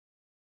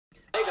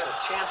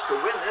chance to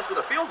win this with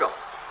a field goal.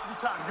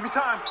 Give me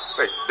time.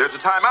 Wait, there's a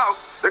timeout.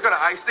 They're going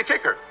to ice the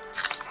kicker.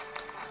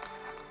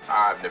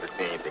 I've never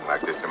seen anything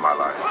like this in my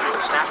life. The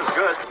snap is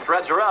good.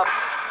 Threads are up.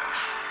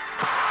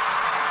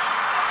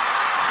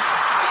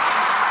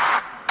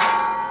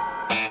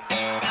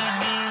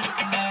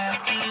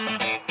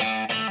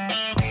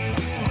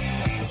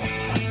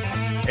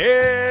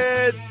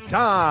 It's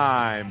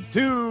time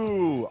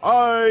to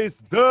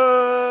ice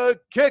the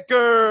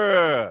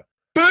kicker.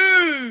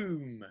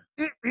 Boom!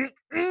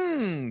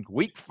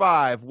 Week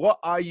 5. What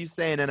are you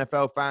saying,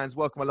 NFL fans?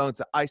 Welcome along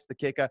to Ice the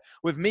Kicker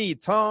with me,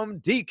 Tom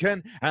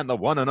Deacon, and the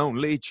one and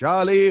only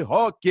Charlie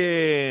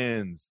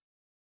Hawkins.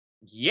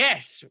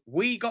 Yes,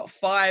 we got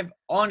 5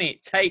 on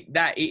it. Take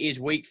that. It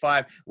is week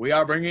 5. We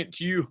are bringing it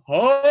to you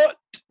hot.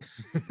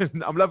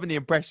 I'm loving the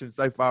impressions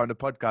so far on the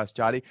podcast,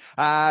 Charlie.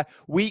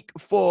 Week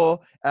 4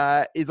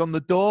 is on the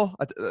door.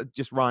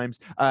 Just rhymes.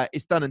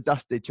 It's done and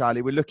dusted,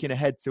 Charlie. We're looking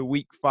ahead to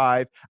week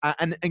 5.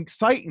 And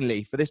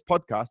excitingly for this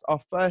podcast, our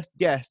first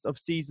guest of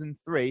season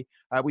 3,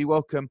 we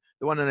welcome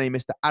the one and only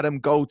Mr. Adam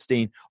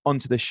Goldstein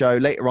onto the show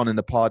later on in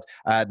the pod.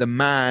 The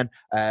man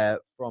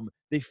from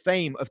the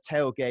fame of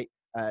Tailgate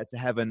to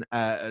Heaven,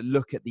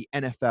 look at the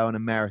NFL in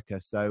America.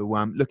 So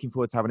looking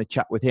forward to having a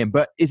chat with him.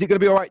 But is it going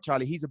to be all right,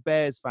 Charlie? He's a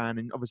Bears fan,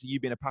 and obviously you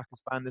being a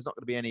Packers fan, there's not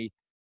going to be any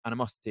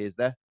animosity, is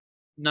there?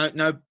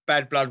 No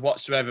bad blood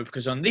whatsoever,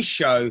 because on this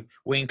show,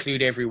 we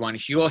include everyone.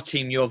 It's your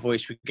team, your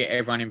voice. We get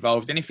everyone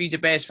involved. And if he's a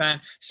Bears fan,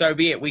 so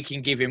be it. We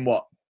can give him,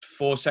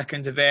 4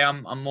 seconds of air?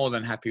 I'm more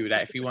than happy with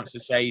that. If he wants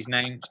to say his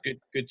name, it's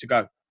good to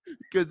go.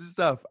 Good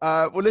stuff.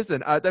 Well,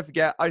 listen, don't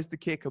forget, Ice the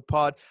Kicker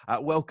pod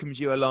welcomes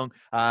you along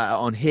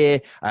on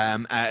here.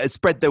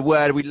 Spread the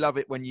word. We love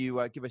it when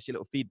you give us your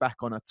little feedback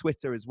on our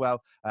Twitter as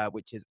well,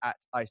 which is at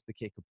Ice the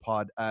Kicker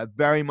pod.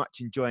 Very much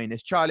enjoying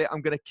this. Charlie,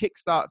 I'm going to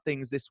kickstart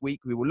things this week.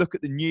 We will look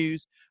at the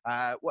news.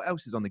 What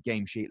else is on the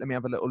game sheet? Let me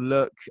have a little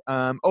look.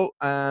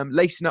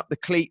 Lacing up the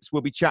cleats.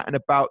 We'll be chatting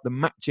about the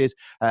matches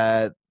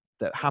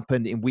that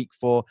happened in week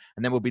 4,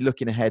 and then we'll be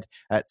looking ahead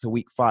to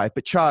week 5.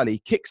 But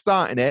Charlie,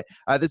 kickstarting it,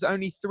 there's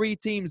only 3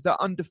 teams that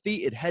are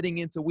undefeated heading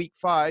into week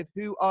 5.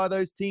 Who are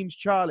those teams,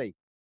 Charlie?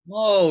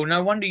 Oh,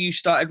 no wonder you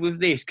started with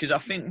this, because I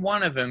think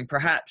one of them,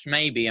 perhaps,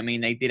 maybe,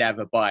 they did have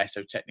a bye,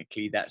 so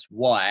technically that's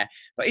why.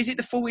 But is it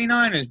the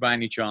 49ers by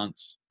any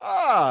chance?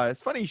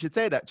 It's funny you should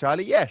say that,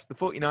 Charlie. Yes, the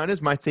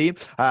 49ers, my team,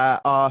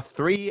 are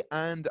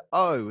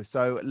 3-0,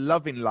 so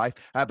loving life.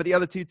 But the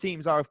other 2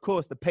 teams are, of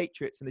course, the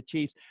Patriots and the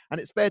Chiefs.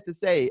 And it's fair to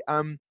say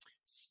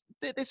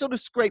they sort of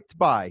scraped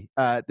by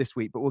this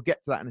week, but we'll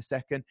get to that in a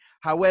second.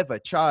 However,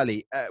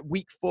 Charlie,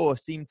 week 4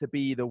 seemed to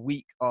be the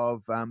week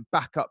of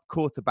backup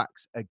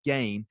quarterbacks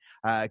again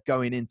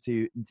going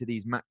into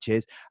these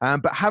matches.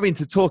 But having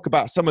to talk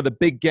about some of the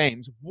big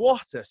games,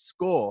 what a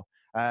score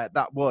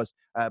that was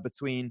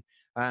between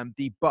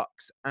the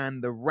Bucks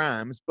and the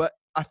Rams. But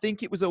I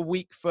think it was a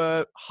week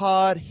for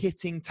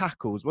hard-hitting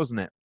tackles,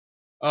 wasn't it?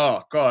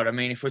 Oh, God.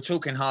 If we're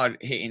talking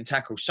hard-hitting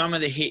tackles, some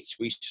of the hits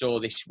we saw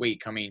this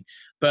week,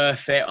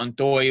 Burfitt on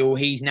Doyle,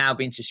 he's now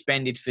been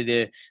suspended for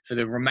the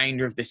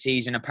remainder of the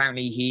season.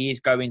 Apparently, he is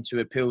going to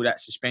appeal that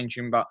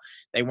suspension, but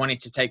they wanted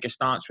to take a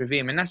stance with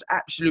him, and that's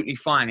absolutely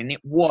fine. And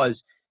it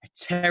was a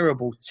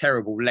terrible,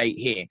 terrible late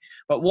hit.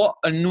 But what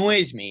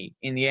annoys me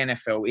in the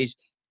NFL is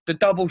the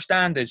double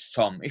standards,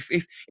 Tom.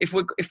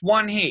 If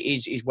one hit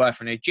is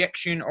worth an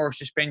ejection or a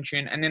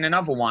suspension, and then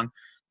another one,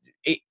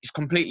 it's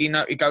completely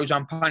it goes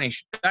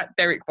unpunished. That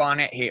Derek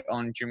Barnett hit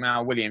on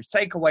Jamal Williams,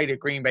 take away the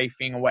Green Bay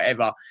thing or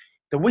whatever,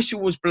 the whistle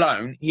was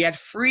blown. He had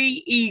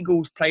 3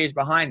 Eagles players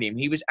behind him.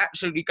 He was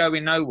absolutely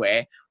going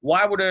nowhere.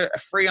 Why would a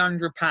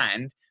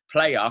 300-pound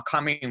player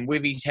come in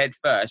with his head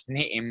first and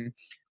hit him?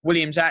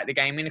 Williams out of the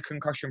game in a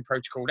concussion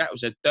protocol. That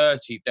was a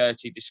dirty,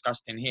 dirty,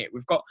 disgusting hit.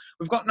 We've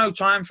got no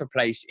time for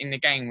place in the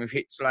game with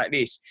hits like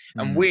this.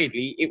 And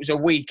weirdly, it was a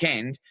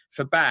weekend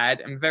for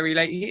bad and very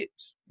late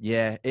hits.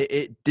 Yeah,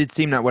 it did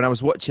seem that when I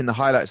was watching the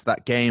highlights of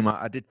that game,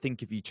 I did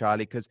think of you,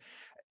 Charlie, because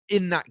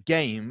in that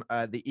game,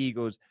 the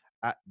Eagles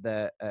at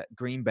the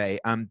Green Bay,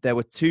 there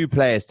were 2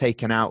 players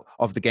taken out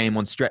of the game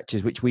on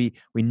stretches, which we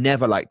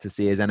never like to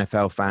see as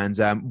NFL fans.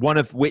 One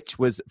of which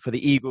was for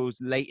the Eagles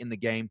late in the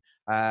game.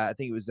 I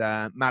think it was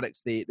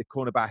Maddox, the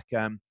cornerback,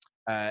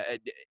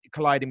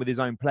 colliding with his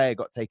own player,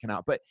 got taken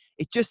out. But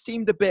it just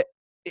seemed a bit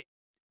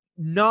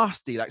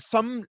nasty. Like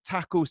some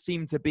tackles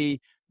seem to be,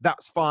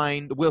 that's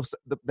fine.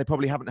 They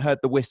probably haven't heard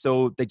the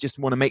whistle. They just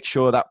want to make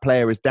sure that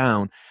player is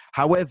down.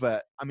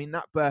 However,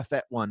 that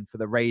Burfitt one for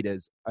the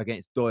Raiders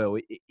against Doyle,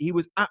 he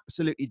was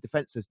absolutely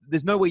defenseless.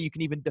 There's no way you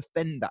can even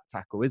defend that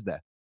tackle, is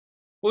there?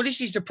 Well, this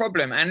is the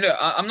problem. And look,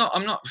 I'm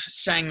not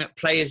saying that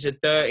players are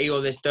dirty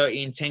or there's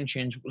dirty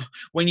intentions.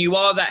 When you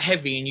are that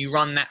heavy and you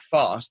run that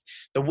fast,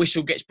 the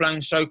whistle gets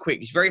blown so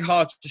quick. It's very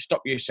hard to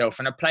stop yourself.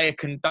 And a player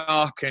can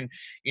duck and,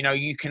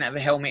 you can have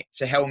a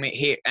helmet-to-helmet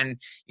hit. And,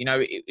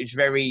 it's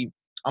very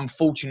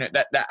unfortunate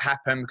that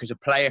happened because a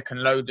player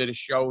can load to the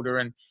shoulder.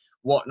 And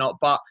whatnot.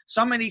 But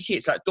some of these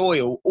hits, like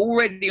Doyle,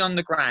 already on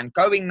the ground,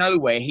 going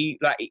nowhere. He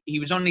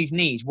was on his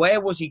knees.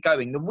 Where was he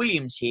going? The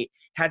Williams hit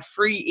had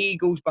 3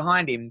 Eagles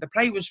behind him. The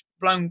play was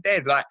blown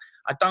dead. Like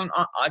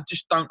I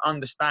just don't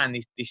understand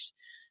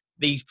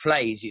these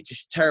plays. It's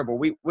just terrible.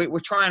 We're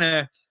trying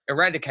to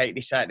eradicate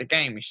this out of the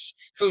game. It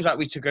feels like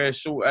we took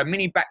a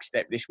mini back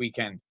step this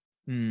weekend.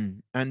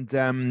 And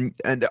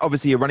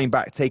obviously a running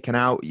back taken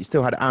out. You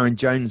still had Aaron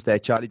Jones there,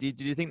 Charlie. Did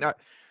you think that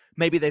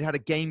maybe they'd had a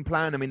game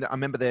plan? I mean, I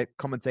remember the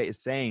commentators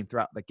saying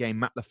throughout the game,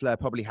 Matt LaFleur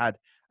probably had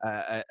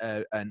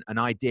an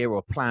idea or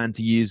a plan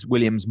to use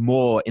Williams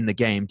more in the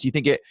game. Do you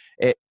think it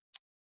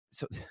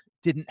sort of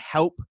didn't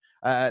help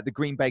the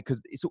Green Bay,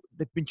 because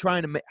they've been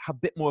trying to have a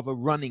bit more of a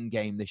running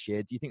game this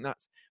year? Do you think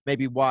that's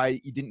maybe why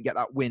you didn't get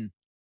that win?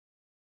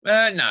 No,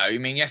 I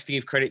mean, you have to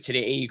give credit to the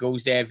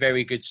Eagles. They're a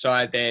very good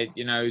side. They're,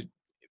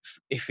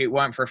 if it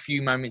weren't for a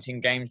few moments in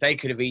games, they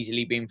could have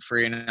easily been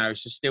 3-0.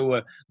 So still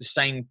the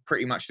same,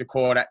 pretty much the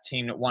core of that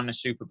team that won the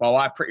Super Bowl.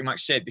 I pretty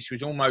much said this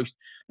was almost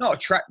not a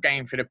trap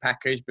game for the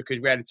Packers because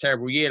we had a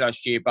terrible year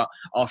last year, but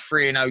our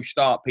 3-0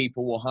 start,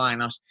 people were high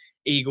on us.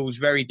 Eagles,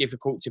 very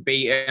difficult to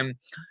beat.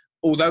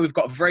 Although we've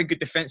got a very good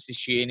defence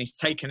this year and it's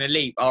taken a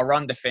leap, our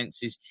run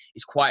defence is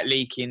quite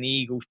leaky, and the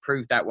Eagles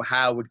proved that with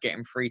Howard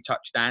getting 3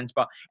 touchdowns.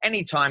 But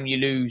anytime you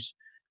lose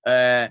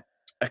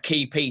a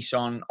key piece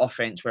on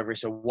offense, whether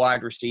it's a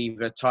wide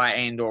receiver, tight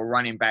end, or a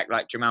running back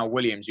like Jamal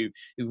Williams, who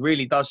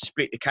really does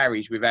split the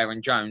carries with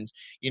Aaron Jones,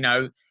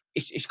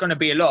 it's going to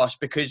be a loss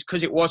because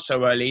it was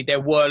so early.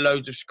 There were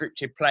loads of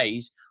scripted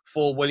plays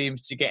for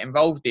Williams to get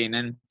involved in,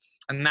 and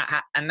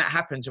that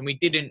happens. And we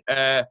didn't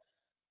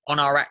on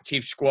our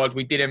active squad,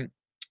 we didn't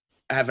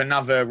have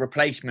another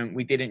replacement.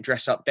 We didn't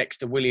dress up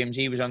Dexter Williams.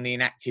 He was on the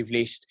inactive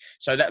list.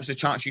 So that was the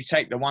chance you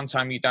take the one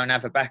time you don't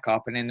have a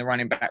backup, and then the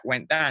running back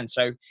went down.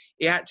 So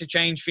it had to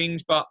change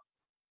things, but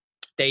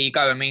there you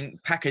go. I mean,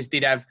 Packers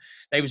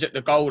they was at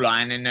the goal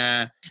line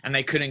and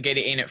they couldn't get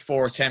it in at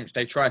 4 attempts.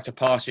 They tried to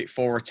pass it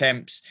 4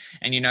 attempts.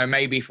 And,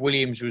 maybe if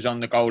Williams was on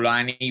the goal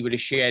line, he would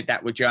have shared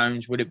that with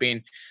Jones,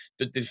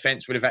 the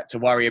defense would have had to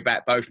worry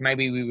about both.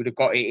 Maybe we would have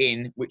got it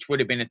in, which would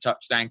have been a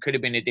touchdown, could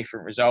have been a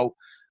different result,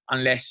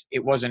 unless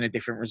it wasn't a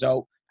different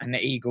result. And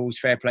the Eagles,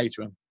 fair play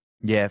to them.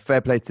 Yeah,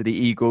 fair play to the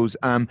Eagles.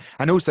 And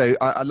also,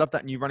 I love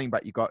that new running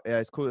back you got.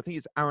 It's called, I think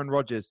it's Aaron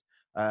Rodgers.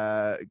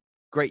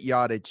 Great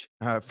yardage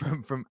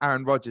from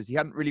Aaron Rodgers. He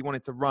hadn't really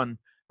wanted to run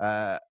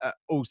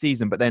all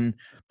season, but then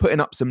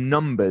putting up some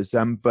numbers.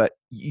 But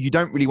you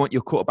don't really want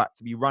your quarterback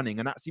to be running,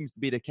 and that seems to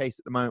be the case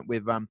at the moment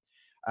with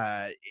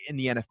in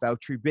the NFL.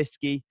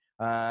 Trubisky,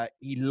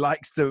 he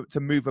likes to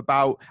move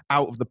about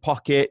out of the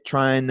pocket,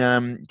 try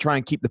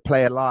and keep the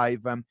play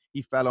alive.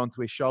 He fell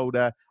onto his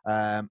shoulder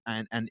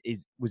and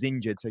was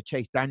injured, so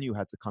Chase Daniel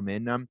had to come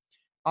in.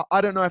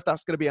 I don't know if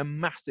that's going to be a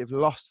massive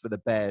loss for the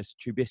Bears,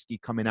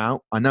 Trubisky coming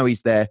out. I know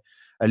he's their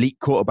elite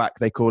quarterback,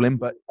 they call him,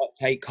 but hot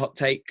take.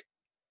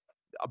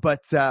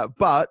 But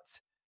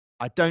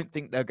I don't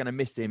think they're going to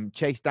miss him.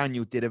 Chase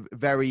Daniel did a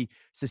very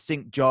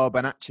succinct job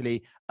and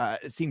actually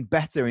seemed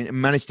better and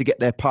managed to get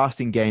their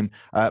passing game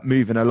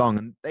moving along.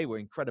 And they were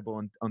incredible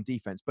on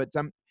defense. But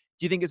do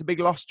you think it's a big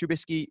loss,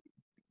 Trubisky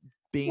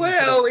being?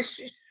 Well,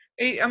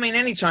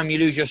 anytime you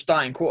lose your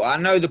starting quarter, I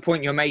know the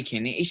point you're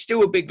making. It's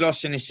still a big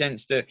loss in the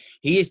sense that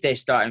he is their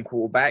starting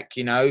quarterback.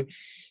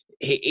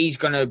 He's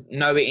going to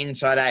know it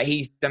inside out.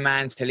 He's the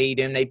man to lead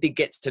him. They did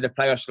get to the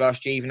playoffs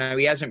last year, even though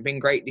he hasn't been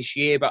great this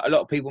year. But a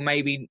lot of people,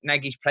 maybe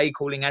Nagy's play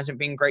calling hasn't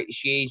been great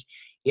this year.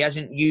 He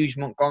hasn't used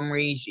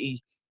Montgomery.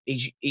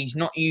 He's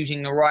not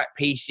using the right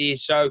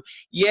pieces. So,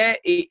 yeah,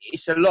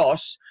 it's a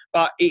loss.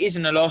 But it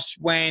isn't a loss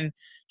when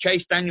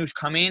Chase Daniels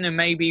come in and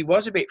maybe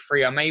was a bit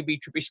freer. Maybe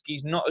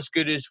Trubisky's not as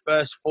good as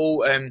first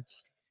thought.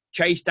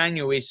 Chase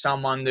Daniel is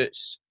someone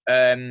that's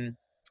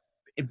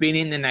been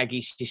in the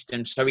Nagy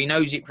system, so he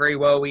knows it very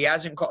well. He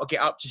hasn't got to get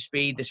up to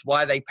speed. That's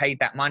why they paid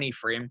that money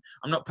for him.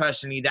 I'm not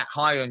personally that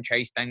high on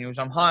Chase Daniels.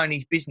 I'm high on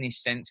his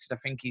business sense because I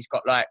think he's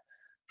got like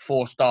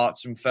 4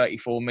 starts and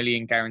 34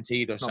 million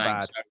guaranteed or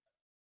something.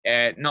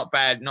 So, not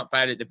bad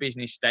at the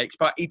business stakes,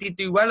 but he did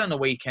do well on the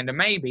weekend, and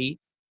maybe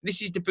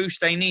this is the boost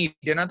they need.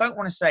 And I don't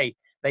want to say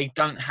they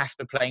don't have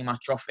to play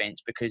much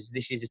offense because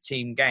this is a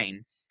team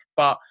game,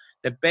 but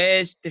the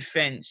Bears'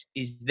 defense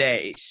is there.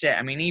 It's set.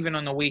 I mean, even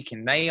on the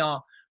weekend, they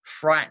are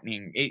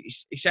frightening.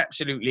 It's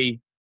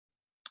absolutely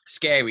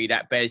scary,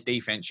 that Bears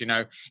defense.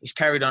 It's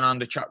carried on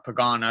under Chuck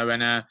Pagano,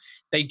 and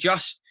they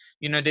just,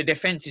 the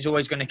defense is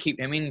always going to keep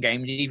them in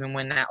games, even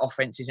when that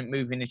offense isn't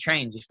moving the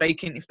chains. If they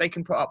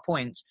can put up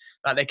points,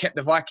 like they kept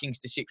the Vikings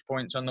to 6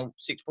 points on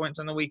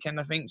the weekend,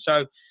 I think.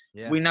 So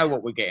we know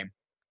what we're getting.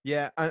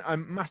 Yeah,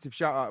 and massive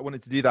shout out. I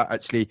wanted to do that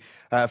actually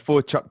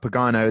for Chuck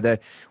Pagano there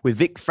with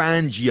Vic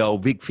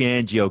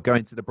Fangio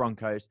going to the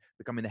Broncos,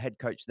 becoming the head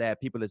coach there.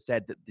 People have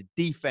said that the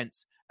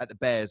defense at the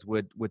Bears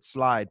would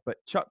slide, but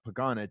Chuck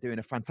Pagano doing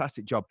a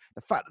fantastic job.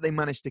 The fact that they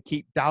managed to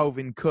keep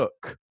Dalvin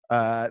Cook,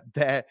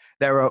 their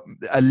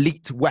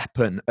elite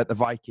weapon at the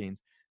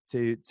Vikings,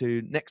 to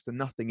next to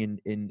nothing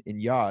in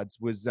yards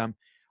was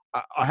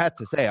I had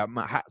to say,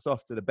 my hats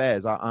off to the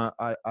Bears.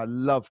 I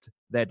loved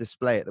their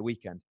display at the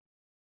weekend.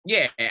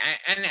 Yeah,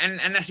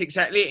 and that's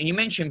exactly it. And you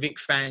mentioned Vic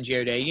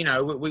Fangio there. You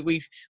know,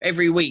 we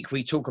every week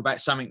we talk about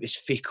something that's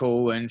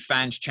fickle and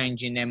fans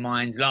changing their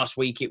minds. Last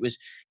week it was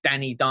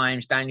Danny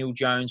Dimes, Daniel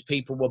Jones.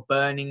 People were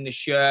burning the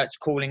shirts,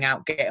 calling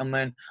out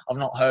Gettleman. I've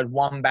not heard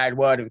one bad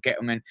word of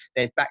Gettleman.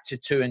 They're back to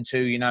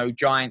 2-2. You know,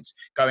 Giants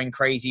going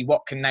crazy.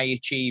 What can they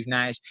achieve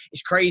now?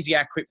 It's crazy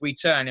how quick we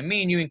turn. And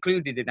me and you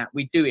included in that.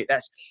 We do it.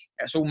 That's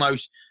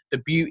almost the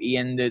beauty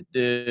and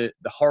the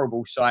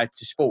horrible side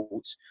to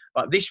sports.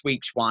 But this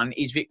week's one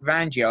is Vic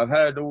Fangio. I've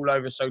heard all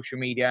over social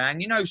media,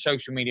 and you know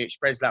social media, it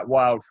spreads like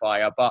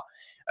wildfire. But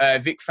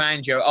Vic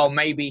Fangio,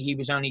 maybe he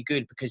was only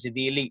good because of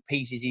the elite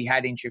pieces he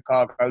had in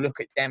Chicago. Look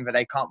at Denver,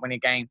 they can't win a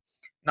game.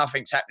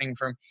 Nothing's happening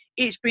for him.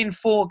 It's been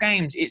 4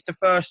 games. It's the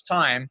first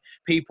time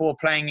people are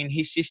playing in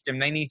his system.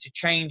 They need to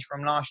change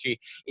from last year.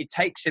 It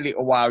takes a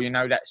little while, you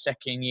know, that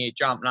second year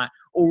jump. Like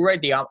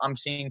already I'm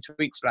seeing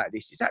tweaks like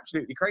this. It's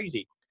absolutely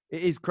crazy.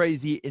 It is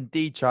crazy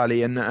indeed,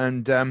 Charlie.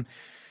 And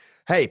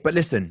hey, but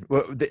listen,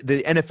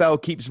 the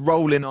NFL keeps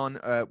rolling on.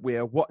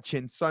 We're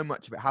watching so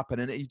much of it happen.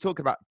 And you talk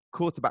about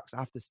quarterbacks that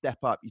have to step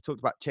up. You talked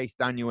about Chase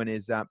Daniel and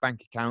his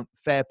bank account.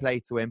 Fair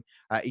play to him.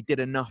 He did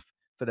enough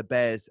for the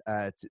Bears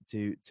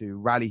to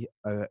rally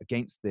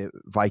against the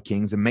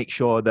Vikings and make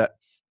sure that,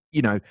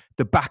 you know,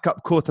 the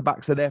backup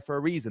quarterbacks are there for a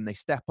reason. They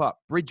step up.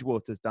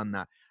 Bridgewater's done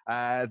that.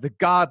 The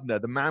gardener,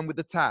 the man with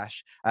the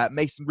tash,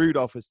 Mason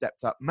Rudolph has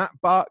stepped up. Matt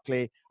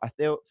Barkley, I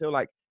feel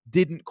like,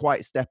 didn't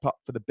quite step up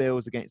for the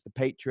Bills against the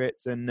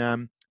Patriots. And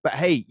but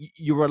hey,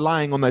 you're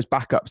relying on those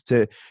backups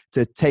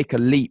to take a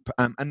leap.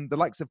 And the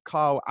likes of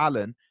Kyle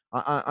Allen,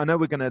 I know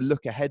we're going to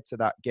look ahead to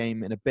that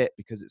game in a bit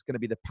because it's going to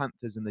be the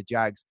Panthers and the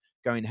Jags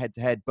going head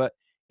to head. But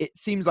it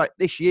seems like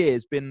this year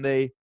has been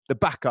the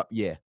backup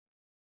year.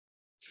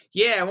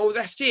 Yeah, well,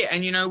 that's it.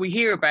 And, you know, we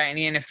hear about it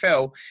in the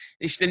NFL,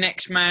 it's the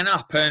next man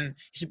up. And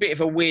it's a bit of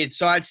a weird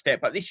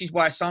sidestep. But this is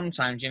why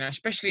sometimes, you know,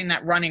 especially in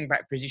that running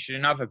back position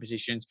and other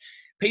positions,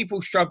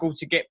 people struggle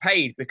to get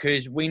paid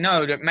because we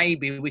know that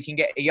maybe we can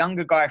get a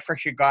younger guy, a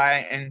fresher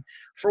guy. And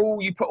for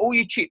all, you put all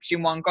your chips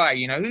in one guy.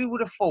 You know, who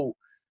would have thought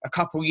a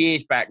couple of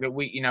years back that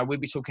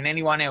we'd be talking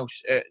anyone else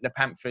at the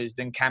Panthers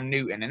than Cam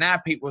Newton? And now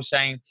people are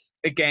saying,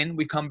 again,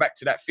 we come back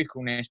to that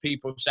fickleness.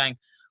 People saying,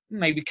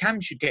 maybe Cam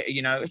should get,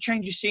 you know, a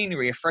change of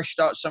scenery, a fresh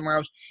start somewhere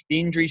else. The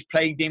injuries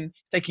plagued him.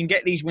 If they can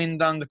get these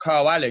wins under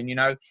Kyle Allen, you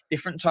know,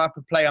 different type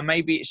of player,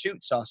 maybe it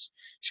suits us.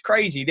 It's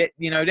crazy that,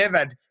 you know, they've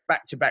had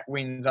back-to-back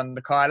wins under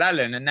Kyle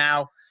Allen. And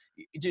now,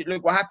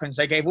 look what happens.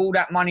 They gave all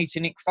that money to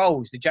Nick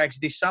Foles, the Jags,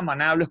 this summer.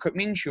 Now look at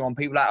Minshew on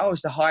people like,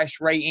 it's the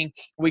highest rating.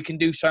 We can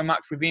do so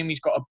much with him.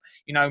 He's got,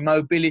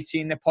 mobility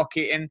in the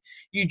pocket. And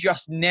you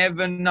just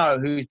never know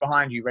who's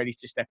behind you ready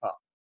to step up.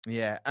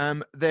 Yeah,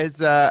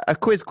 there's a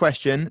quiz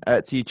question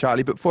to you,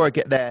 Charlie. But before I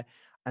get there,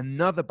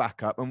 another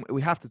backup, and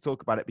we have to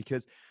talk about it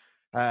because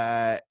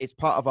it's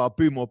part of our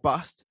boom or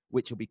bust,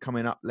 which will be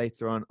coming up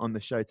later on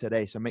the show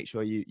today. So make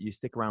sure you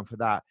stick around for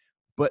that.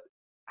 But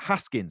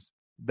Haskins,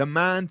 the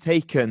man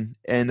taken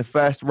in the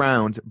first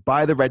round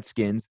by the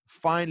Redskins,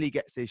 finally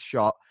gets his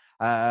shot.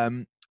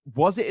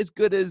 Was it as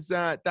good as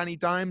Danny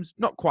Dimes?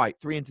 Not quite.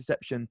 3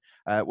 interception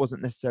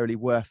wasn't necessarily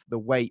worth the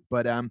wait,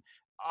 but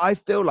I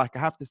feel like I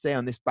have to say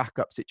on this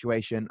backup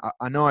situation,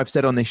 I know I've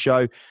said on this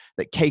show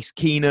that Case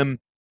Keenum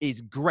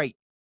is great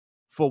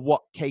for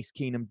what Case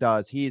Keenum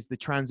does. He is the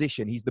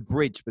transition. He's the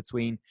bridge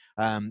between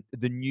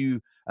the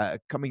new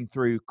coming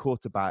through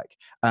quarterback.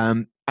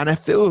 And I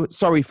feel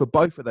sorry for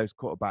both of those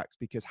quarterbacks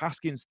because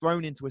Haskins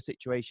thrown into a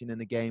situation in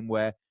the game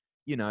where,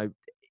 you know,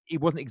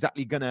 it wasn't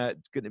exactly gonna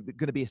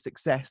be a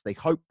success. They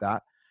hoped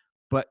that.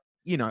 But,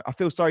 you know, I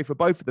feel sorry for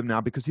both of them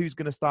now because who's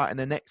going to start in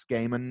the next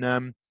game?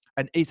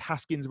 And is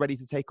Haskins ready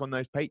to take on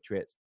those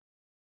Patriots?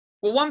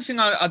 Well, one thing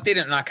I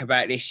didn't like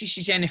about this is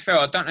NFL.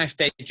 I don't know if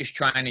they're just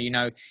trying to, you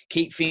know,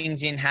 keep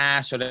things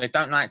in-house or they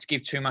don't like to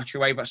give too much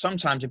away. But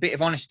sometimes a bit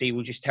of honesty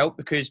will just help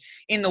because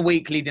in the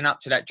week leading up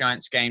to that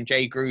Giants game,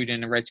 Jay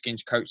Gruden, the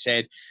Redskins coach,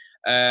 said,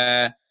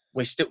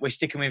 we're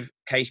sticking with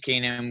Case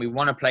Keenum. We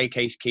want to play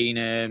Case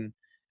Keenum.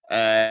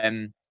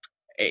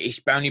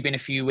 It's only been a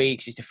few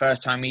weeks. It's the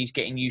first time he's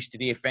getting used to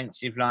the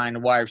offensive line, the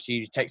wide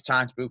receivers. It takes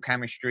time to build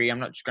chemistry. I'm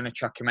not just going to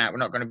chuck him out. We're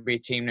not going to be a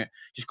team that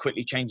just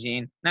quickly changes it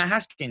in. Now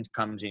Haskins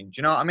comes in. Do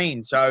you know what I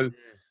mean? So,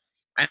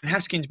 and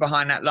Haskins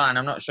behind that line,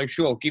 I'm not so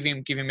sure. Give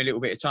him a little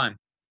bit of time.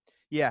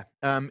 Yeah,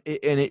 and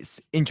it's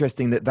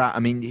interesting I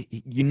mean,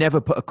 you never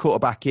put a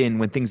quarterback in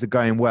when things are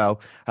going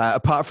well.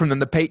 Apart from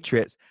the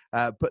Patriots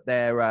put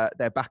their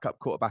backup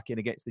quarterback in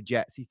against the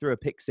Jets. He threw a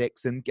pick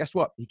six, and guess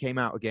what? He came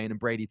out again, and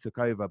Brady took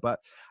over.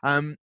 But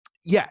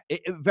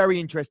very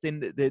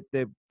interesting.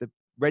 The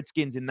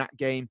Redskins in that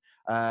game.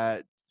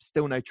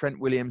 Still no Trent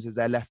Williams as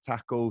their left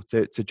tackle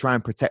to try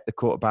and protect the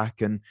quarterback.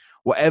 And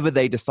whatever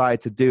they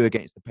decide to do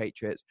against the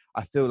Patriots,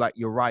 I feel like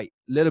you're right.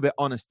 A little bit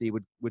honesty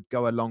would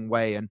go a long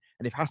way. And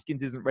if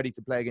Haskins isn't ready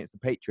to play against the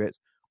Patriots,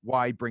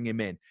 why bring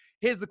him in?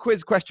 Here's the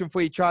quiz question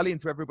for you, Charlie,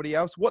 and to everybody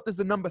else. What does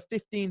the number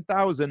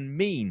 15,000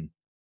 mean?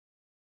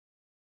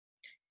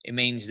 It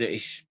means that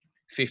it's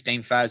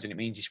 15,000, it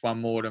means he's won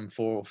more than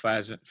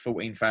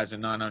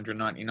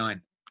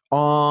 14,999.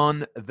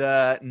 On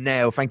the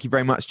nail. Thank you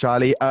very much,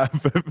 Charlie,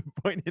 for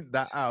pointing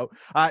that out.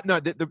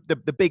 No,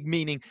 the big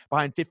meaning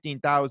behind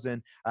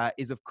 15,000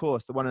 is, of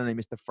course, the one and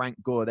only Mr.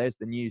 Frank Gore. There's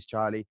the news,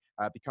 Charlie,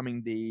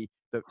 becoming the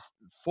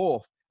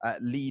fourth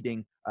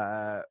leading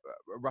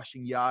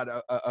rushing yard,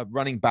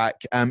 running back.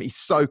 He's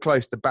so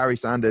close to Barry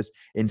Sanders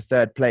in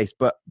third place.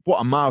 But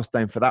what a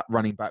milestone for that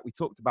running back. We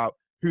talked about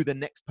who the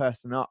next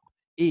person up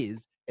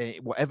is,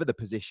 whatever the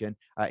position.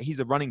 He's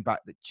a running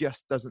back that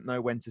just doesn't know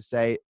when to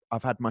say,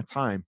 I've had my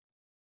time.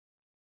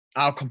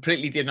 I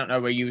completely did not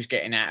know where you was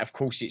getting at. Of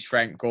course, it's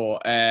Frank Gore.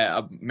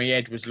 My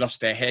head was lost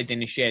their head in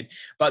the shed.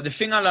 But the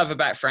thing I love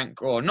about Frank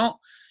Gore,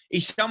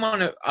 he's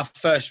someone that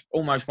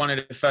almost one of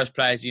the first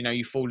players,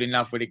 you fall in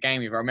love with a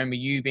game with. I remember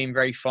you being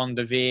very fond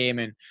of him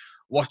and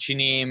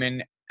watching him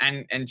and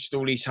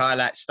all his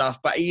highlight stuff.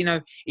 But,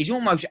 he's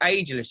almost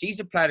ageless. He's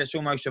a player that's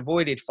almost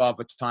avoided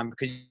Father Time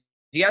because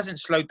he hasn't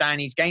slowed down.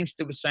 His game's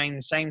still the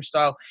same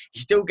style. He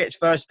still gets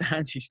first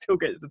downs. He still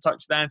gets the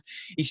touchdowns.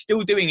 He's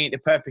still doing it to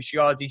purpose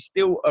yards. He's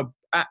still an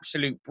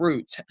absolute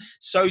brute.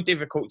 So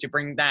difficult to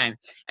bring down.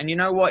 And you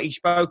know what? He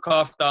spoke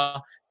after.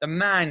 The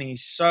man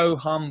is so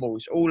humble.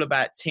 It's all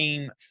about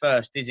team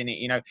first, isn't it?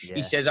 Yeah.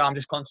 He says, I'm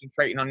just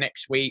concentrating on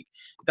next week.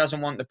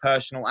 Doesn't want the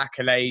personal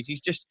accolades.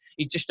 He's just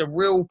a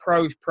real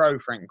pro,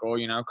 Frank Gore.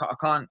 I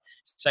can't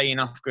say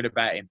enough good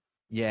about him.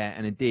 Yeah,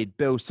 and indeed,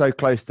 Bill's so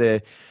close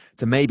to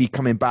maybe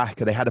coming back.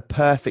 They had a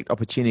perfect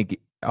opportunity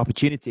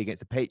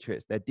against the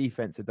Patriots. Their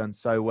defense had done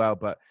so well,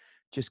 but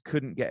just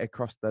couldn't get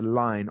across the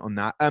line on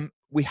that.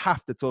 We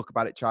have to talk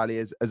about it, Charlie,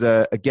 as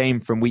a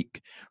game from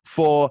week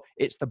 4.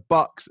 It's the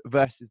Bucs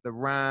versus the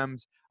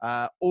Rams.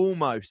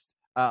 Almost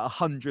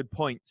 100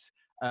 points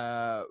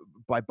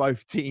by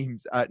both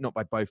teams. Not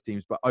by both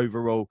teams, but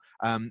overall.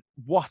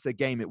 What a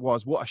game it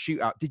was. What a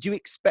shootout. Did you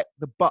expect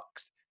the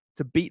Bucs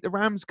to beat the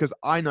Rams? Because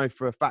I know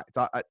for a fact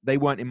they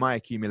weren't in my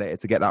accumulator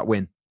to get that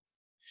win.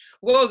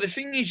 Well, the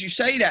thing is, you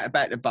say that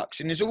about the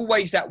Bucs, and there's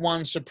always that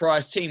one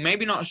surprise team.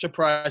 Maybe not a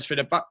surprise for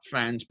the Bucs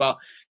fans, but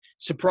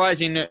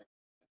surprising that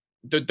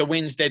the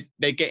wins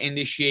they're getting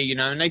this year,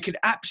 and they could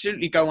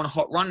absolutely go on a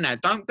hot run now.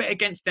 Don't bet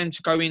against them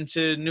to go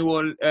into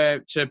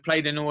to play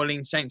the New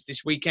Orleans Saints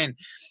this weekend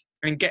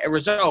and get a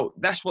result.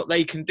 That's what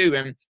they can do.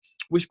 And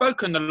we've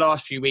spoken the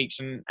last few weeks,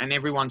 and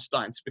everyone's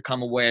starting to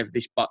become aware of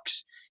this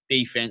Bucs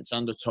defense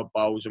under Todd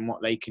Bowles and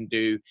what they can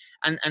do.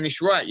 And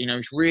it's right,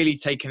 it's really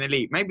taken a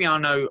leap. Maybe I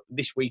know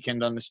this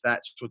weekend on the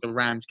stats with the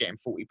Rams getting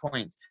 40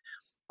 points.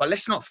 But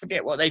let's not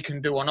forget what they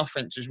can do on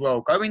offense as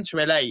well. Go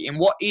into LA in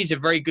what is a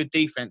very good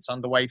defense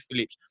under Wade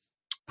Phillips,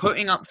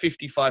 putting up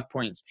 55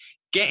 points,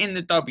 getting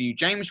the W.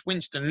 Jameis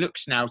Winston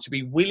looks now to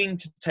be willing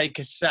to take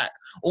a sack.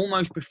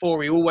 Almost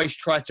before, he always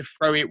tried to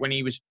throw it when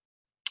he was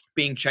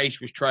being chased,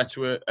 was try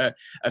to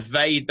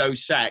evade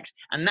those sacks,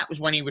 and that was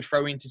when he would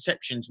throw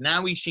interceptions.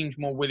 Now he seems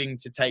more willing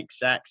to take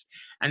sacks,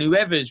 and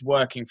whoever's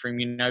working for him,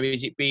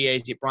 is it BA,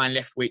 is it Brian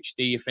Leftwich,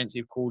 the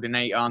offensive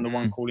coordinator, and the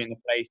one calling the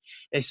plays?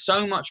 There's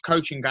so much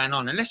coaching going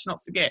on, and let's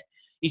not forget,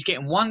 he's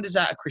getting wonders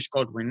out of Chris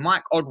Godwin.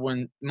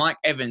 Mike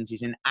Evans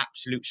is an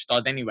absolute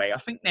stud anyway. I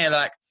think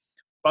they're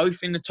both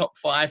in the top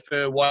 5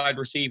 for wide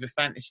receiver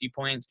fantasy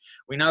points.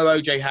 We know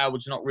OJ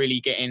Howard's not really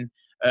getting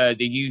the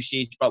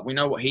usage, but we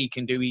know what he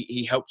can do.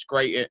 He helps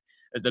great at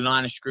the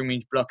line of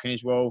scrimmage blocking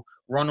as well.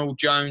 Ronald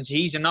Jones,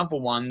 he's another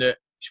one that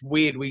it's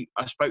weird.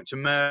 I spoke to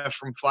Murph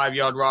from 5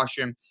 Yard Rush,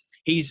 and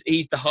he's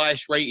the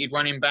highest rated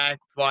running back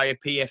via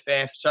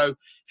PFF. So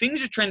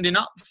things are trending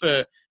up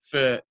for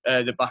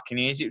the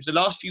Buccaneers. It was the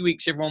last few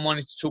weeks everyone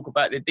wanted to talk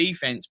about the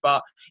defense,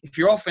 but if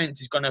your offense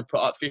is going to put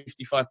up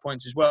 55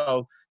 points as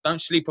well, don't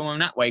sleep on them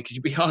that way, because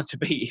you'd be hard to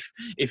beat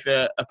if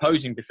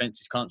opposing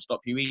defenses can't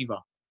stop you either.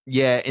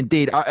 Yeah,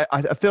 indeed.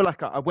 I feel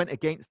like I went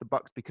against the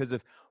Bucs because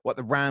of what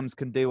the Rams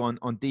can do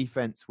on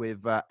defense with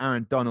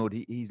Aaron Donald.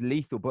 He's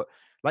lethal, but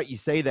like you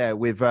say there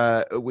with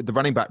the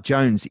running back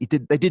Jones,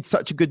 they did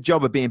such a good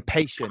job of being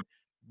patient,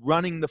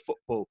 running the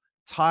football,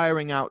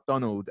 tiring out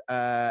Donald,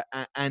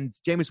 and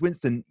Jameis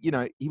Winston.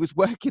 He was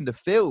working the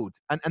field,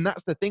 and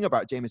that's the thing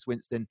about Jameis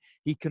Winston.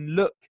 He can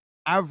look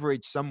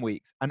average some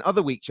weeks, and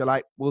other weeks you're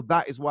like, well,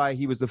 that is why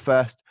he was the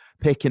first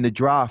pick in the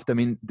draft. I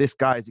mean, this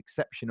guy is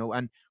exceptional.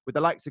 And with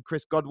the likes of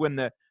Chris Godwin,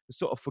 the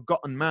sort of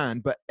forgotten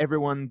man, but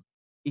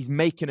he's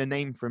making a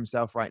name for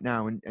himself right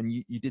now. And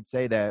you did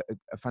say there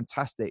a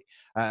fantastic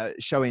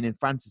showing in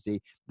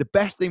fantasy. The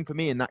best thing for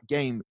me in that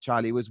game,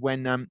 Charlie, was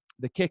when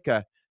the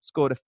kicker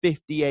scored a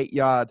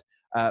 58-yard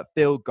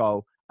field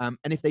goal. And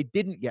if they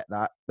didn't get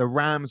that, the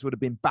Rams would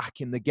have been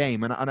back in the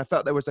game. And I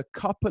felt there was a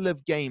couple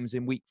of games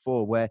in week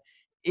 4 where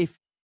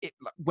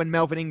when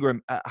Melvin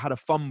Ingram had a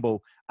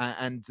fumble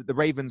and the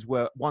Ravens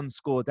were 1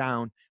 score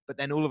down, but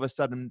then all of a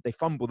sudden they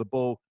fumble the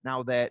ball.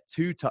 Now they're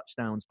 2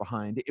 touchdowns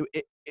behind.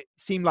 It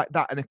seemed like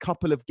that in a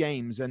couple of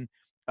games, and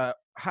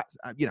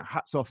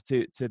hats off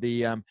to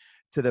the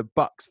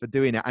Bucs for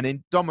doing it. And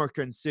in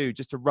Ndamukong Suh,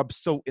 just to rub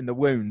salt in the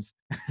wounds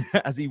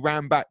as he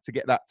ran back to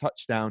get that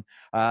touchdown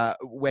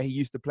where he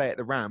used to play at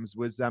the Rams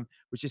was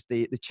just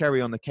the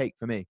cherry on the cake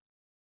for me.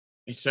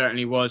 It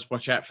certainly was.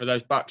 Watch out for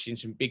those Bucks in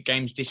some big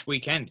games this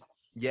weekend.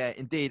 Yeah,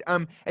 indeed.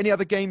 Any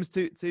other games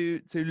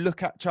to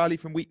look at, Charlie,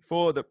 from week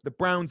 4? The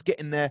Browns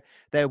getting their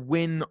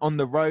win on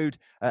the road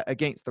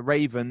against the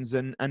Ravens,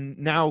 and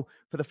now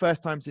for the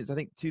first time since I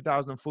think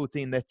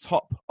 2014, they're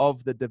top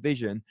of the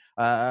division,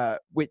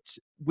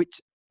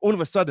 which all of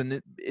a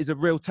sudden is a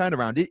real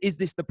turnaround. Is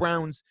this the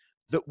Browns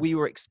that we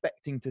were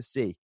expecting to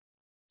see?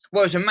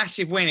 Well, it was a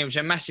massive win. It was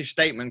a massive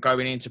statement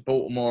going into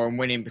Baltimore and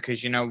winning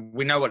because, we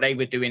know what they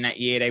were doing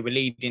that year. They were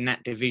leading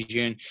that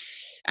division.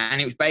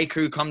 And it was Baker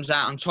who comes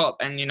out on top.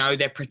 And,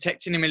 they're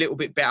protecting him a little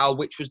bit better,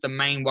 which was the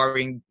main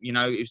worrying,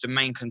 it was the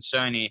main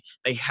concern here.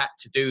 They had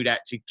to do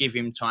that to give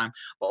him time.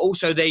 But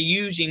also they're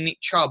using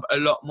Nick Chubb a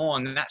lot more,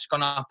 and that's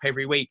gone up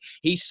every week.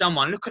 He's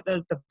someone, look at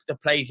the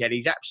plays he had.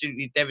 He's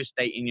absolutely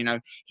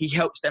devastating, He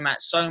helps them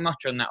out so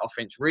much on that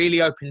offense,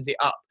 really opens it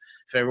up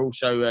for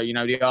also,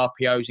 the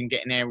RPOs and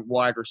getting their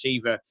wide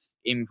receiver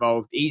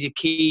involved. He's a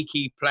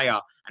key player,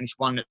 and it's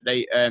one that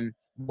they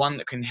one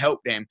that can help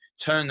them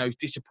turn those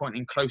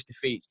disappointing close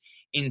defeats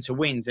into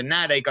wins. And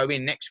now they go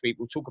in next week.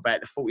 We'll talk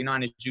about the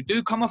 49ers, who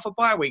do come off a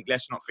bye week,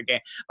 let's not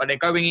forget, but they're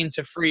going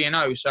into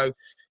 3-0. So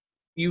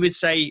you would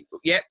say,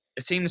 yep,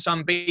 the team that's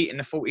unbeaten,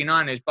 the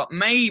 49ers, but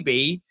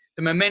maybe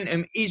the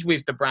momentum is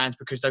with the Browns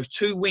because those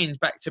 2 wins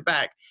back to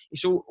back,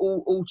 it's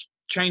all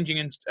changing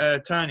and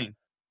turning.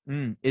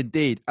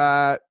 Indeed.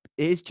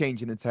 It is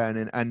changing and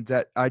turning,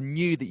 and I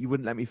knew that you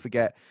wouldn't let me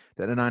forget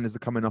that the Niners are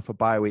coming off a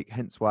bye week,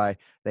 hence why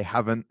they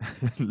haven't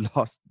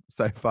lost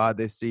so far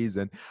this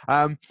season.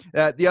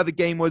 The other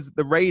game was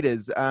the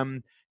Raiders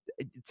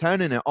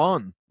turning it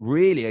on,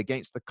 really,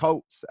 against the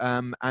Colts,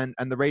 and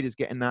the Raiders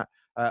getting that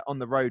on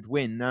the road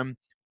win.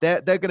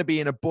 They're going to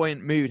be in a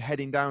buoyant mood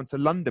heading down to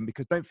London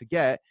because don't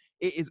forget,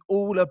 it is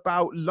all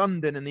about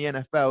London in the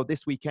NFL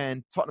this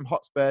weekend. Tottenham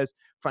Hotspurs,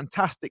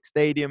 fantastic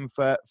stadium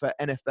for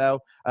NFL.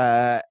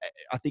 I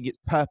think it's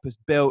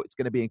purpose-built. It's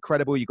going to be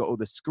incredible. You've got all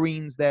the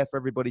screens there for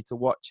everybody to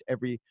watch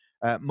every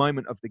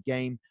moment of the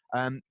game.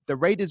 The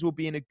Raiders will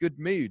be in a good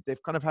mood.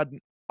 They've kind of had an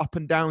up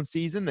and down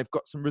season. They've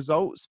got some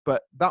results,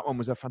 but that one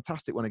was a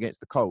fantastic one against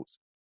the Colts.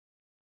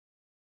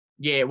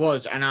 Yeah, it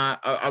was. And I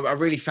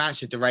really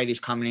fancied the Raiders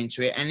coming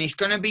into it. And it's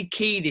going to be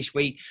key this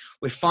week.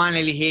 We're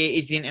finally here.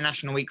 It's the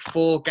International Week.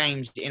 4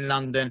 games in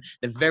London.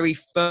 The very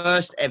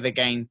first ever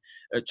game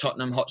at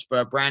Tottenham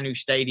Hotspur, brand new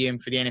stadium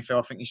for the NFL.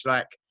 I think it's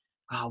like,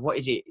 what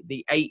is it?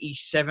 The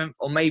 87th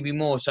or maybe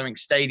more, something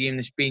stadium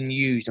that's been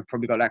used. I've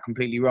probably got that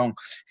completely wrong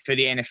for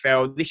the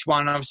NFL. This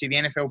one, obviously, the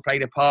NFL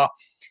played a part.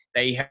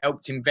 They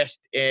helped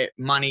invest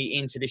money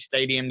into this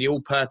stadium, the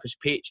all-purpose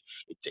pitch.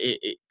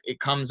 It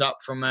comes up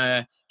from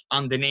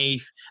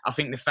underneath. I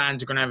think the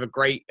fans are going to have a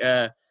great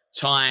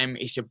time.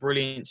 It's a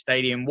brilliant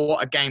stadium.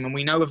 What a game. And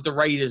we know of the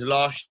Raiders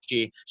last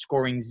year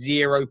scoring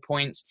 0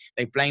 points.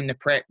 They blame the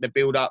prep, the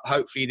build-up.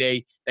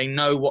 Hopefully they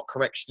know what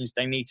corrections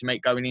they need to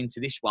make going into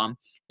this one.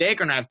 They're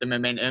going to have the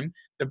momentum.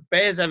 The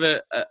Bears have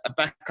a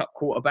backup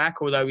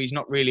quarterback, although he's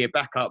not really a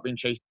backup in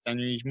Chase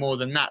Daniel. He's more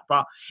than that.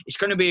 But it's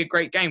going to be a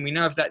great game. We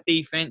know of that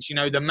defense,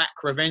 the Mac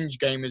revenge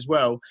game as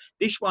well.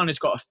 This one has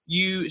got a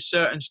few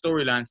certain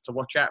storylines to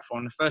watch out for.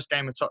 In the first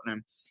game of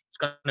Tottenham, it's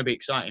going to be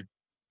exciting.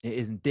 It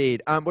is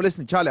indeed. Well,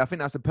 listen, Charlie, I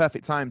think that's a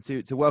perfect time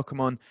to welcome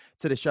on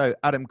to the show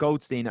Adam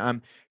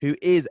Goldstein, who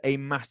is a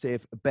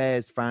massive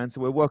Bears fan.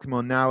 So we'll welcome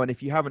on now. And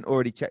if you haven't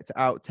already checked it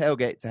out,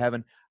 Tailgate to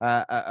Heaven,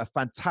 a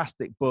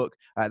fantastic book.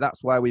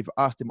 That's why we've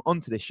asked him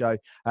onto this show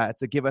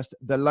to give us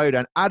the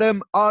lowdown.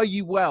 Adam, are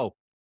you well?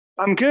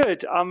 I'm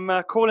good. I'm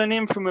calling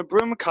in from a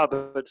broom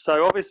cupboard.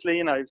 So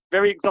obviously,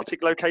 very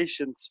exotic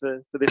locations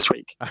for this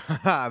week.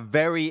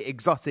 Very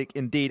exotic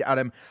indeed,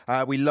 Adam.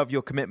 We love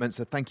your commitment.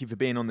 So thank you for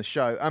being on the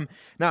show.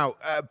 Now,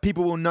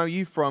 people will know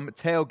you from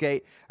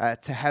Tailgate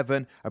to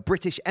Heaven. A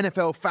British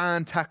NFL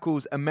fan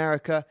tackles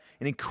America.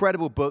 An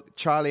incredible book.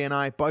 Charlie and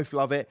I both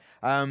love it.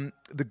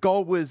 The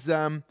goal was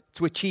to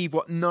achieve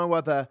what no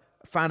other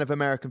fan of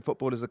American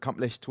football has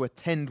accomplished, to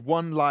attend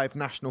one live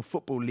National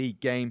Football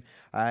League game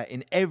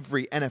in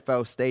every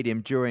NFL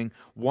stadium during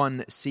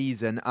one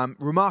season.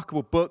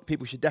 Remarkable book.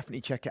 People should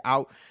definitely check it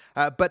out.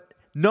 But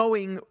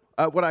knowing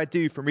what I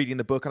do from reading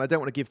the book, and I don't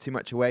want to give too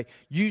much away,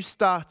 you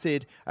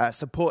started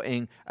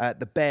supporting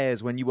the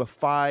Bears when you were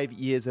 5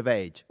 years of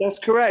age. That's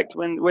correct.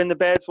 When the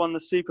Bears won the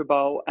Super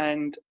Bowl,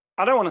 and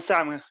I don't want to say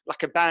I'm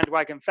like a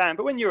bandwagon fan,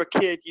 but when you're a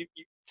kid,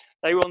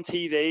 they were on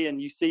TV and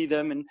you see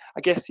them, and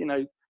I guess,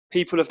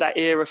 people of that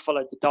era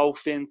followed the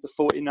Dolphins, the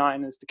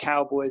 49ers, the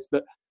Cowboys,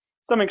 but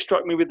something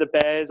struck me with the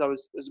Bears. I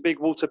was a big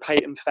Walter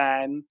Payton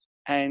fan,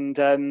 and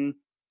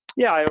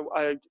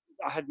I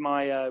had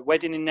my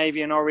wedding in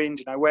navy and orange,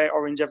 and I wear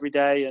orange every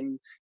day. And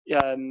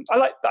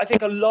I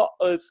think a lot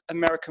of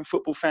American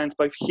football fans,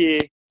 both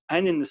here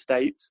and in the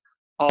States,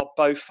 are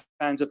both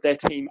fans of their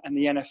team and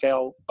the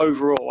NFL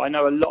overall. I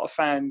know a lot of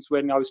fans,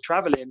 when I was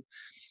traveling,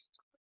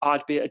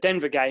 I'd be at a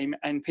Denver game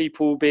and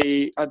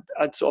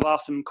I'd sort of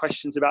ask them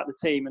questions about the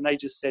team, and they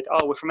just said,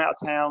 "Oh, we're from out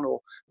of town," or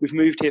 "We've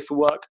moved here for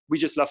work. We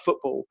just love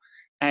football."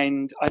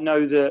 And I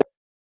know that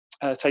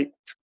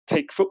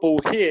take football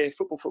here,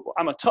 football.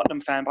 I'm a Tottenham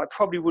fan, but I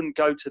probably wouldn't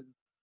go to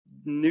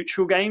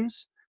neutral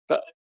games,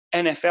 but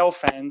NFL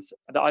fans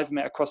that I've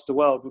met across the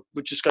world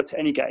would just go to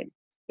any game.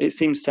 It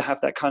seems to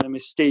have that kind of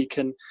mystique.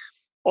 And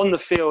on the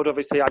field,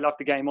 obviously, I love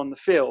the game on the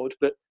field,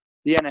 but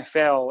the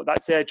NFL,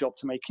 that's their job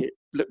to make it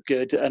look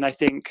good. And I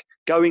think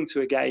going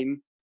to a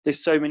game,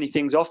 there's so many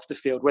things off the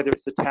field, whether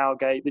it's the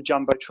tailgate, the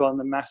jumbotron,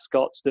 the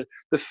mascots,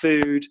 the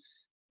food.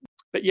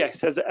 But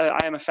yes, as I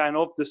am a fan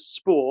of the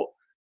sport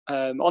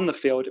on the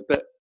field,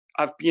 but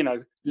I've,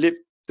 lived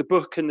the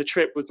book, and the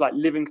trip was like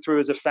living through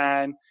as a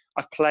fan.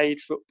 I've played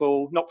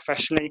football, not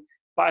professionally,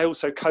 but I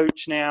also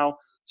coach now.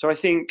 So I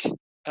think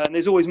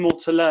there's always more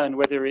to learn,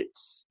 whether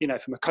it's,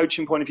 from a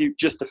coaching point of view,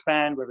 just a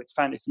fan, whether it's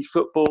fantasy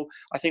football.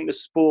 I think the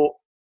sport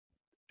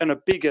on a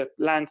bigger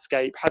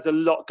landscape has a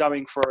lot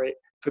going for it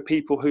for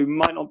people who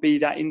might not be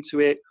that into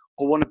it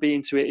or want to be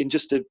into it in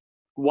just a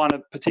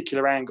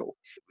particular angle.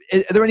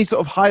 Are there any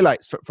sort of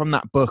highlights from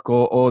that book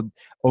or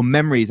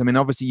memories? I mean,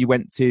 obviously you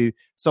went to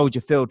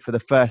Soldier Field for the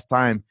first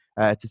time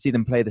to see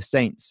them play the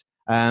Saints.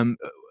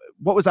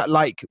 What was that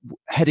like,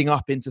 heading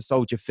up into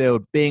Soldier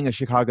Field, being a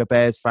Chicago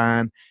Bears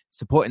fan,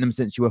 supporting them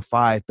since you were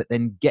 5, but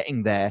then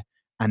getting there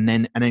and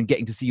then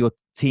getting to see your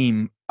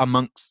team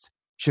amongst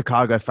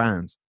Chicago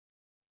fans?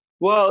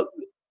 Well,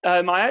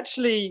 I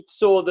actually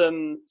saw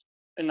them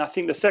in, I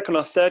think, the second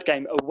or third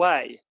game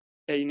away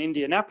in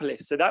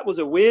Indianapolis. So that was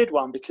a weird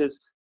one, because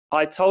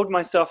I told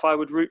myself I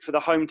would root for the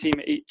home team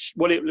at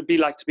what it would be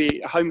like to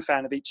be a home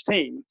fan of each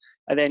team.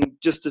 And then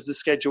just as the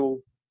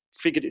schedule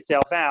figured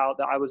itself out,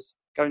 that I was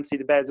going to see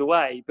the Bears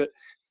away. But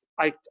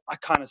I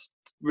kind of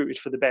rooted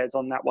for the Bears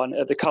on that one,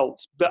 the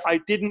Colts. But I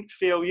didn't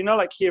feel,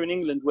 like here in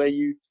England, where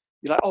you're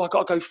like, oh, I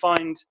got to go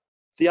find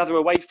the other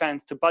away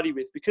fans to buddy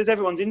with, because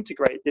everyone's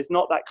integrated. There's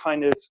not that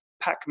kind of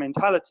pack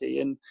mentality.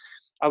 And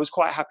I was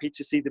quite happy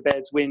to see the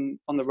Bears win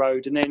on the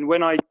road. And then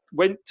when I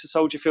went to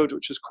Soldier Field,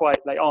 which was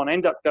quite late on, I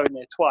ended up going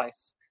there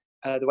twice,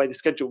 the way the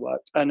schedule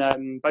worked.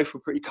 And both were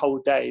pretty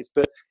cold days.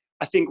 But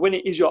I think when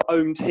it is your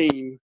own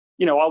team,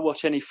 I'll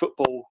watch any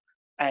football.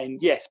 And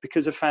yes,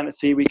 because of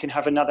fantasy, we can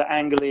have another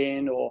angle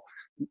in, or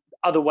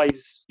other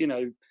ways,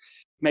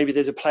 maybe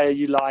there's a player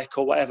you like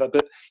or whatever.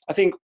 But I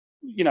think,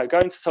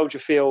 going to Soldier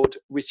Field,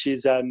 which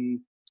is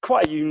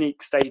quite a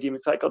unique stadium.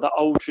 It's like got the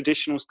old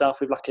traditional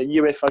stuff with like a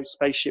UFO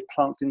spaceship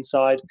planked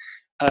inside.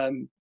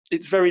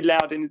 It's very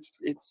loud, and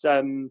it's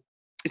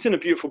in a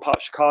beautiful part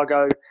of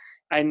Chicago.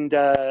 And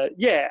I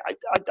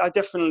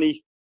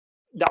definitely,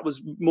 that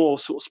was more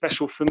sort of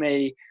special for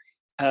me.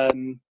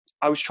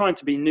 I was trying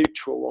to be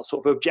neutral or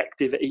sort of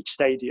objective at each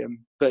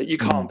stadium, but you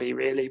can't be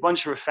really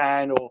once you're a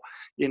fan, or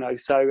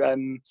So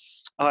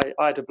I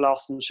had a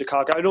blast in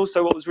Chicago, and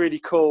also what was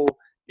really cool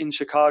in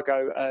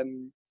Chicago,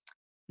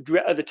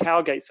 at the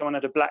tailgate, someone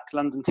had a black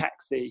London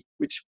taxi,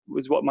 which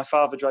was what my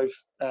father drove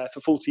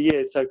for 40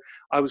 years. So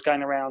I was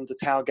going around the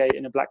tailgate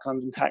in a black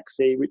London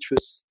taxi, which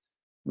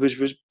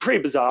was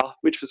pretty bizarre,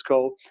 which was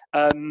cool.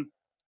 But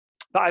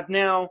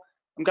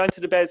I'm going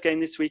to the Bears game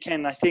this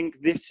weekend. I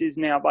think this is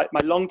now my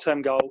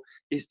long-term goal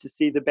is to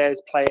see the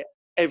Bears play at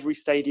every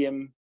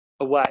stadium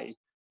away.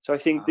 So I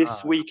think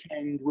this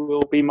weekend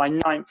will be my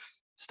 9th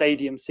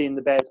stadium seeing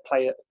the Bears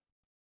play at.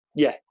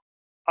 Yeah.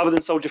 Other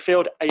than Soldier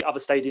Field, 8 other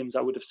stadiums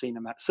I would have seen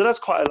them at. So that's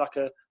quite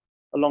a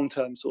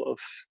long-term sort of.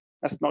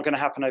 That's not going to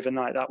happen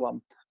overnight, that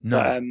one.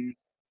 No.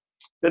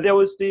 But there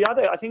was the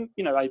other. I think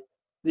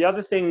the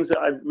other things that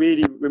I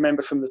really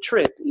remember from the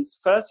trip is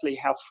firstly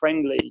how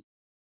friendly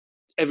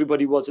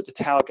everybody was at the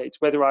tailgates.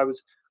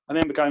 I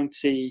remember going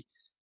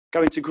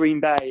to Green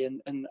Bay,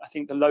 and I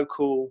think the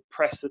local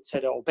press had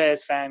said, "Oh,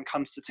 Bears fan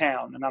comes to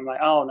town," and I'm like,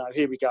 "Oh no,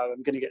 here we go.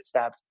 I'm going to get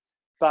stabbed."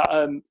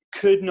 But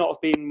could not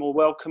have been more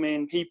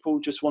welcoming. People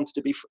just wanted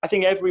to be. I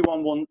think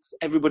everyone wants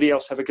everybody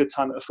else to have a good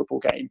time at a football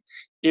game,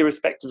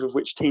 irrespective of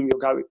which team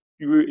you're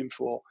rooting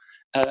for.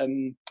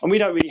 And we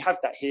don't really have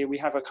that here. We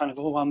have a kind of,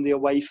 oh, I'm the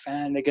away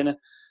fan.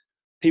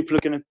 People are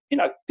gonna,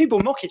 people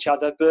mock each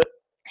other, but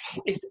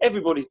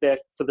everybody's there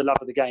for the love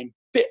of the game.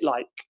 Bit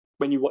like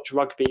when you watch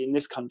rugby in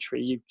this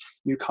country,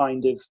 you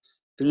kind of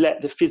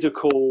let the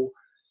physical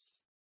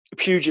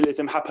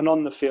pugilism happen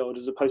on the field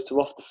as opposed to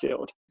off the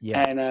field.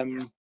 Yeah.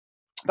 And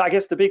but I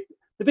guess the big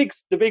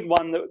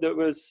one that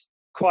was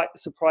quite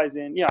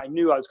surprising. Yeah, I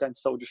knew I was going to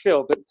Soldier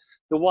Field, but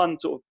the one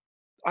sort of,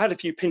 I had a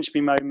few pinch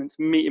me moments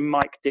meeting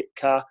Mike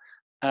Ditka,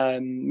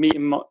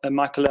 meeting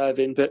Michael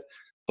Irvin, but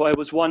there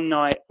was one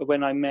night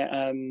when I met.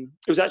 It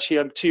was actually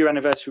a 2-year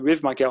anniversary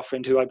with my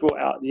girlfriend, who I brought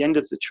out at the end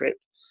of the trip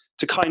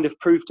to kind of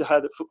prove to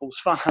her that football's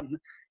fun.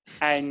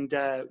 And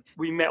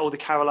we met all the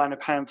Carolina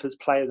Panthers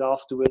players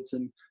afterwards,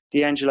 and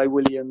D'Angelo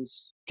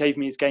Williams gave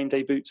me his game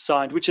day boots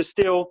signed, which are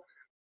still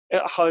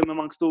at home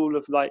amongst all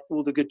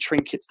the good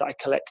trinkets that I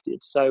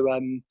collected. So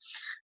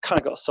kind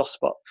of got a soft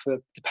spot for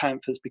the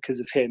Panthers because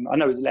of him. I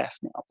know he's left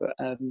now, but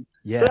so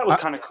that was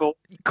kind of cool.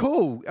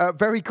 Cool.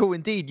 Very cool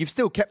indeed. You've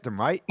still kept them,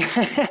 right?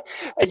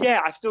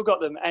 Yeah, I've still got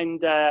them.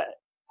 And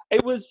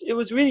it was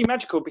really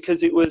magical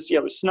because it was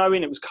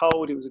snowing, it was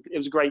cold, it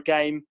was a great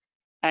game.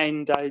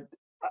 And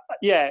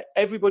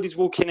everybody's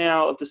walking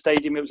out of the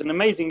stadium. It was an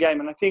amazing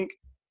game. And I think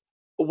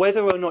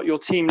whether or not your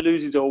team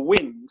loses or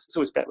wins, it's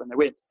always better when they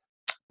win.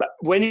 But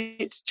when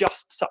it's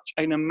just such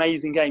an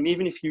amazing game,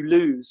 even if you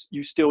lose,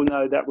 you still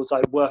know that was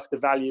like worth the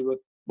value of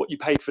what you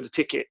paid for the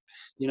ticket.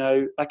 You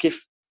know, like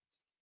if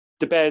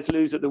the Bears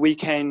lose at the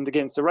weekend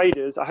against the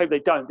Raiders, I hope they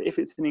don't. But if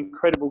it's an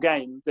incredible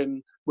game,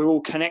 then we're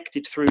all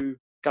connected through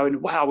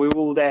going, wow, we were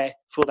all there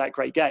for that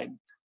great game.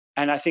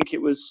 And I think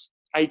it was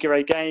a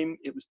great game.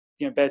 It was,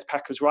 you know,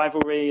 Bears-Packers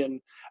rivalry. And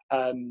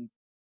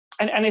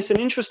it's an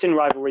interesting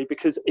rivalry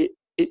because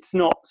it's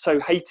not so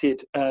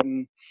hated.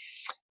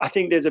 I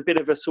think there's a bit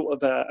of a sort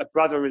of a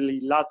brotherly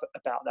love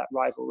about that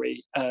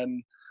rivalry.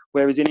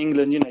 Whereas in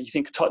England, you know, you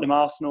think of Tottenham,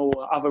 Arsenal,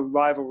 other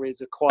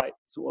rivalries are quite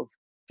sort of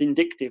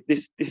vindictive.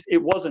 This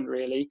it wasn't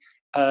really.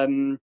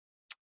 And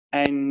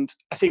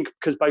I think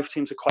because both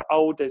teams are quite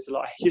old, there's a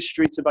lot of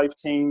history to both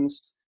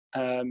teams.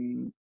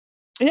 And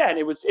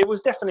it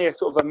was definitely a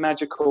sort of a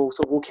magical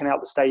sort of walking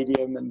out the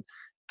stadium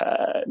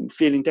and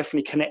feeling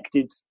definitely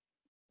connected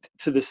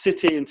to the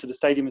city and to the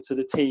stadium and to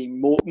the team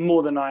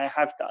more than I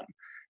have done.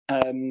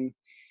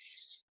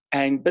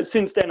 But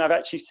since then, I've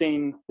actually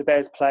seen the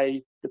Bears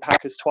play the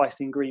Packers twice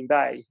in Green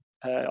Bay.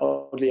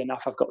 Oddly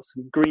enough, I've got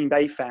some Green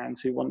Bay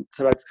fans who want.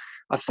 So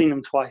I've seen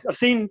them twice. I've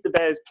seen the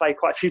Bears play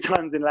quite a few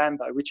times in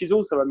Lambeau, which is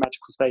also a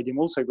magical stadium,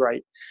 also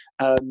great.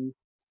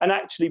 And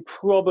actually,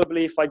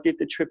 probably if I did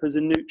the trip as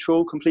a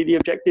neutral, completely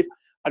objective,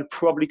 I'd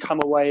probably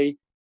come away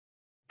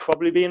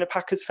being a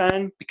Packers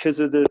fan because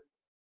of the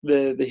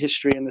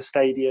history in the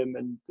stadium,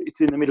 and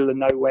it's in the middle of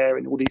nowhere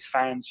and all these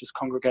fans just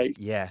congregate.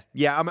 Yeah.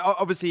 I mean,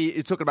 obviously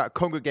you're talking about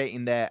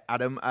congregating there,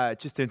 Adam,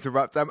 just to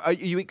interrupt. Are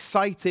you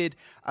excited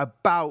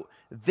about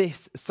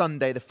this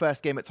Sunday, the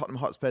first game at Tottenham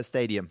Hotspur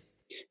Stadium?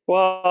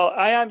 Well,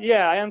 I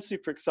am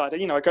super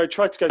excited. You know,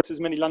 try to go to as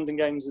many London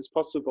games as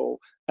possible.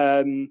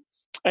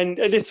 And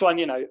this one,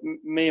 you know,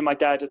 me and my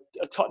dad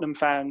are Tottenham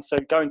fans, so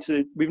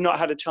we've not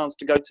had a chance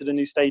to go to the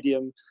new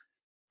stadium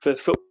for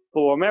football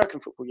or American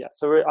football yet.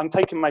 So I'm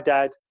taking my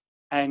dad,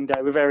 and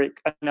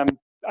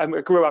I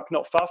grew up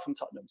not far from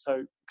Tottenham,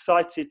 so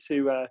excited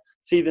to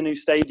see the new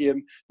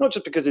stadium. Not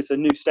just because it's a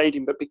new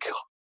stadium, but because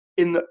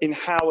in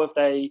how have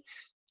they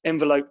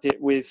enveloped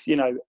it with, you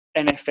know,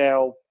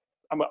 NFL.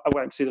 I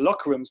won't see the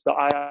locker rooms, but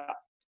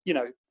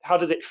how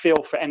does it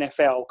feel for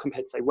NFL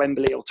compared to say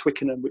Wembley or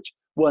Twickenham, which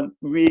weren't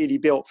really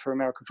built for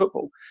American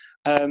football?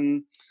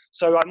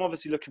 So I'm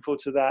obviously looking forward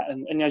to that.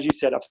 And as you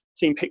said, I've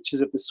seen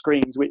pictures of the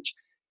screens, which,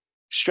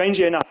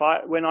 strangely enough,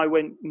 when I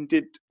went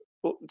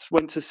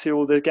to see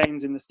all the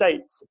games in the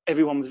States,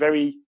 everyone was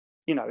very,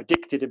 you know,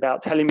 addicted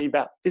about telling me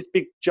about this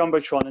big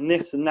Jumbotron and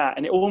this and that.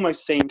 And it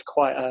almost seemed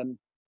quite a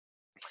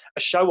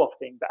show-off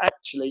thing. But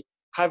actually,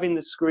 having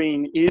the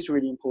screen is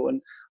really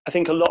important. I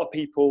think a lot of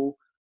people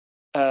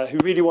who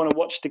really want to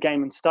watch the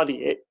game and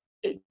study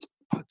it's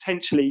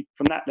potentially,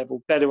 from that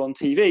level, better on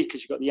TV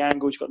because you've got the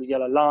angles, you've got the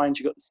yellow lines,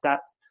 you've got the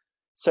stats.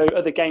 So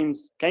other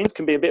games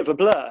can be a bit of a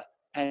blur.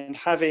 And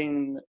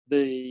having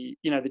the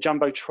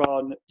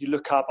Jumbotron, you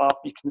look up after,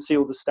 you can see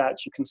all the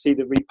stats, you can see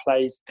the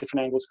replays,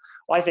 different angles.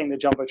 I think the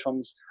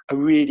Jumbotrons are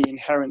really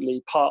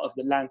inherently part of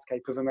the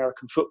landscape of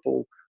American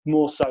football,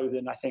 more so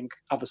than I think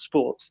other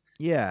sports.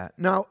 Yeah.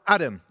 Now,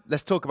 Adam,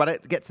 let's talk about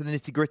it. Get to the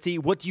nitty gritty.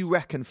 What do you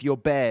reckon for your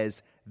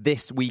Bears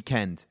this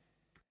weekend?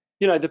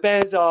 You know, the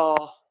Bears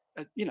are,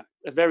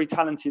 a very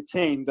talented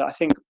team, but I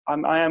think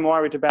I am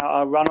worried about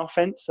our run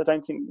offense. I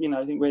don't think,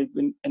 I think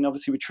and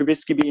obviously with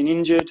Trubisky being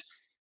injured,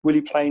 will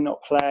he play,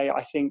 not play?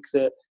 I think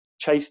that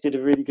Chase did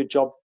a really good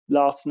job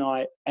last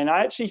night. And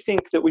I actually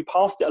think that we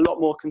passed it a lot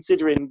more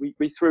considering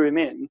we threw him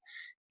in.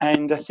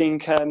 And I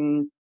think,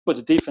 the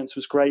defense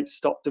was great,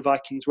 stopped the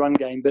Vikings run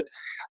game. But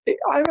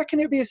I reckon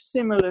it'll be a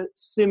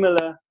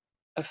similar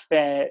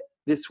affair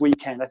this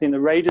weekend. I think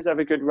the Raiders have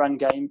a good run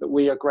game, but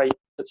we are great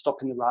at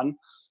stopping the run.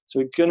 So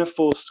we're going to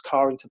force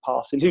Carr into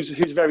passing, who's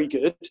very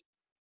good.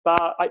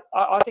 But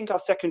I think our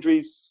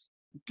secondary's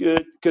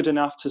good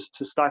enough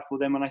to stifle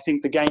them, and I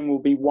think the game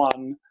will be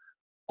won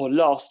or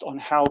lost on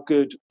how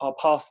good our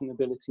passing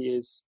ability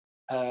is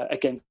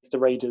against the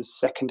Raiders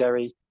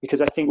secondary,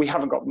 because I think we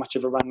haven't got much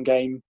of a run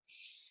game.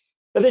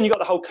 But then you've got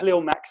the whole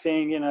Khalil Mack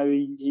thing,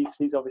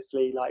 he's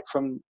obviously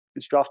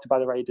was drafted by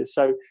the Raiders,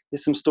 so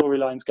there's some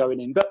storylines going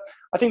in. But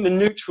I think the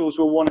neutrals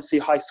will want to see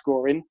high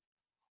scoring.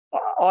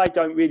 I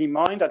don't really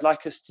mind. I'd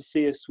like us to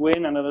see us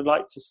win, and I'd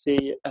like to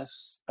see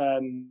us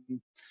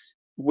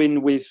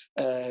win with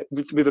a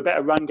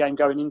better run game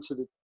going into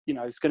the,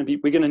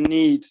 we're going to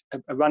need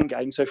a run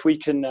game. So if we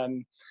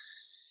can,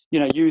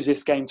 use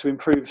this game to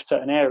improve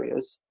certain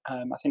areas,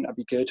 I think that'd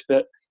be good.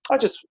 But I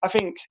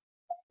think,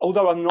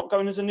 although I'm not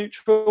going as a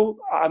neutral,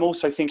 I'm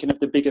also thinking of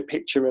the bigger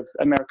picture of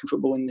American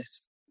football in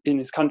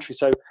this country.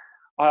 So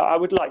I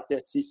would like there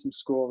to see some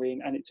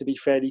scoring and it to be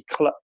fairly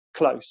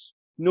close.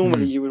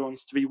 Normally you would want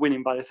us to be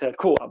winning by the third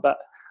quarter, but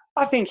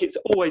I think it's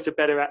always a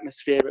better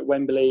atmosphere at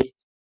Wembley.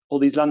 All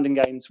these London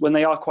games, when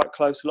they are quite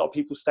close, a lot of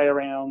people stay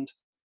around.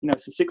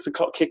 It's a 6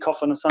 o'clock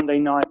kickoff on a Sunday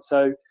night.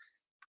 So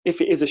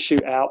if it is a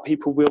shootout,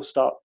 people will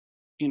start,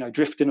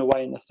 drifting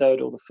away in the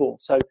third or the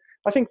fourth. So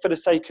I think for the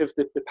sake of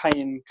the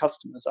paying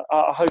customers,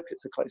 I hope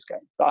it's a close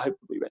game, but I hope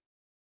we win.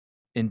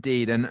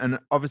 Indeed, and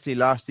obviously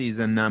last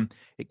season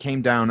it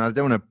came down. I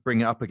don't want to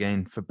bring it up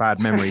again for bad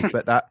memories,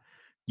 but that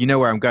you know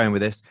where I'm going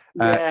with this.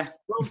 Yeah,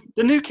 well,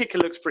 the new kicker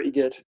looks pretty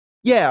good.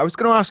 Yeah, I was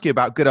going to ask you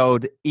about good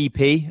old EP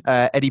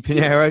Eddie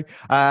Pinheiro,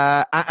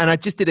 and I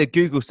just did a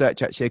Google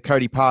search actually.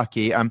 Cody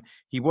Parkey,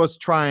 he was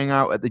trying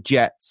out at the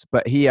Jets,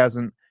 but he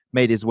hasn't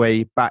made his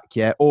way back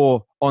yet,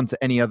 or onto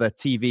any other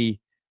TV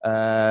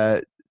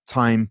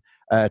time.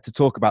 To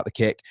talk about the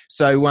kick.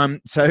 So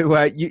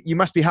you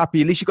must be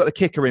happy. At least you got the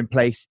kicker in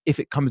place if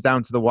it comes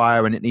down to the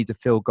wire and it needs a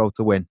field goal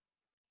to win.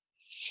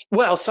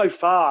 Well, so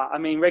far, I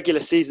mean,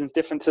 regular season's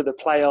different to the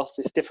playoffs.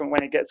 It's different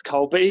when it gets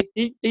cold. But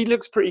he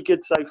looks pretty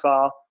good so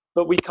far.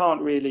 But we can't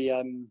really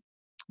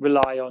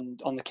rely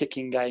on the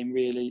kicking game,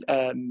 really.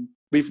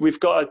 We've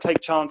got to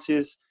take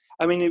chances.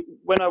 I mean,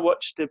 when I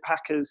watched the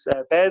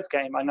Packers-Bears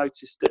game, I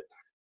noticed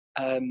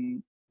that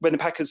when the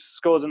Packers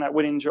scored on that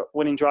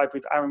winning drive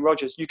with Aaron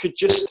Rodgers, you could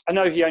I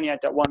know he only had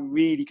that one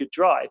really good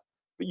drive,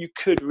 but you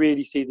could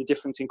really see the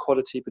difference in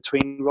quality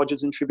between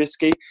Rodgers and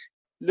Trubisky.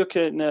 Look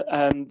at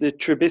the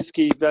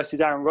Trubisky versus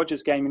Aaron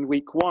Rodgers game in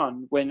week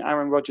 1, when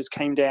Aaron Rodgers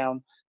came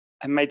down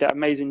and made that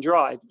amazing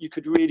drive. You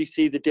could really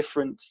see the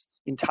difference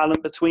in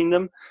talent between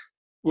them.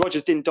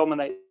 Rodgers didn't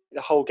dominate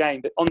the whole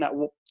game, but on that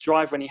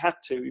drive when he had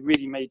to, he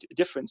really made a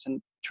difference.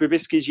 And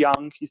Trubisky's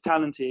young, he's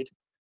talented,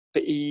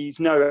 but he's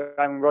no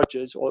Aaron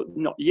Rodgers, or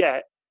not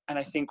yet. And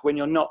I think when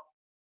you're not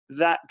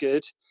that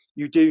good,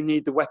 you do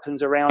need the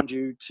weapons around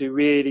you to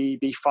really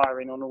be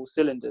firing on all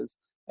cylinders.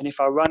 And if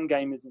our run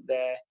game isn't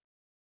there,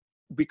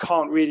 we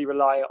can't really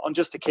rely on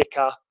just a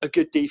kicker, a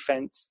good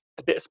defense,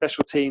 a bit of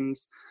special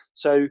teams.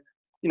 So,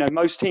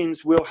 most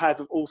teams will have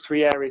all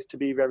 3 areas to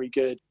be very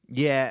good.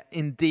 Yeah,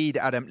 indeed,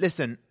 Adam.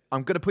 Listen,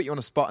 I'm going to put you on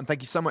a spot, and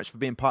thank you so much for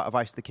being part of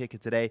Ice the Kicker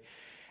today.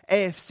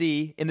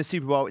 AFC in the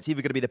Super Bowl, it's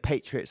either going to be the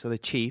Patriots or the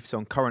Chiefs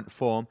on current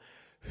form.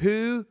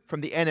 Who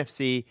from the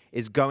NFC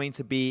is going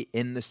to be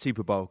in the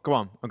Super Bowl? Go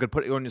on, I'm going to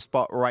put you on your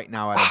spot right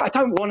now, Adam. I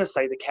don't want to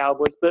say the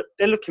Cowboys, but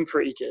they're looking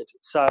pretty good.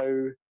 So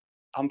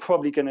I'm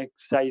probably going to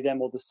say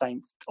them or the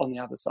Saints on the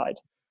other side.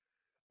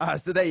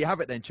 So there you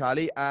have it then,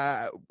 Charlie.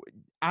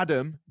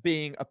 Adam,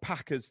 being a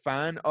Packers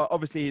fan,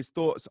 obviously his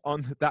thoughts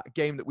on that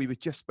game that we were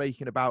just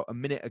speaking about a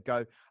minute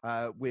ago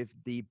with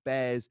the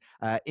Bears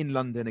in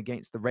London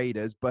against the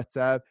Raiders. But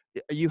are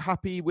you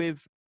happy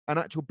with an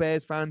actual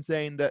Bears fan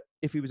saying that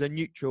if he was a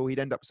neutral, he'd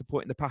end up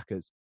supporting the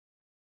Packers?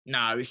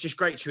 No, it's just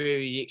great to hear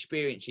his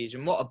experiences,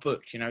 and what a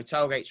book,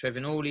 Tailgate Swift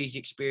and all these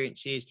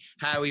experiences,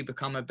 how he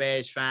become a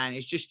Bears fan.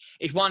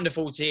 It's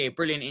wonderful to hear,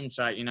 brilliant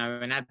insight, and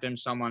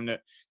Adam's someone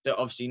that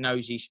obviously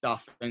knows his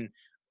stuff, and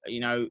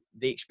the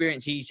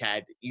experience he's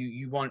had.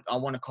 I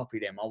want to copy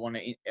them. I want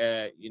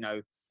to,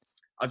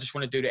 I just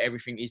want to do that.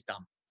 Everything is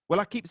done. Well,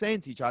 I keep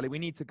saying to you, Charlie, we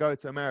need to go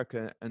to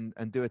America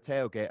and do a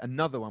tailgate,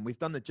 another one. We've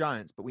done the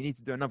Giants, but we need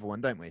to do another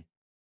one, don't we?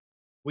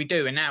 We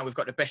do, and now we've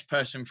got the best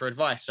person for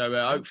advice, so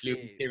hopefully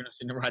we're steering us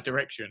in the right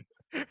direction.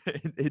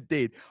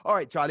 Indeed. All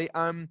right, Charlie.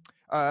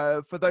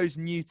 For those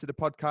new to the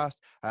podcast,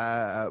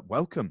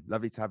 welcome.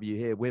 Lovely to have you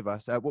here with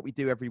us. What we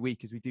do every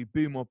week is we do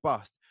Boom or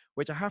Bust,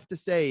 which I have to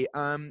say,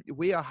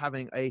 we are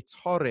having a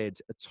torrid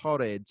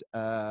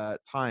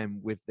time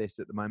with this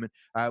at the moment.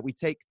 We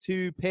take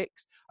 2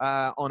 picks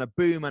on a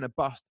boom and a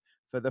bust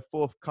for the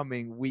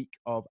forthcoming week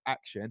of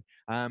action.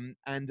 And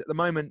at the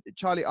moment,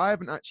 Charlie, I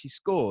haven't actually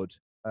scored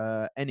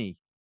any.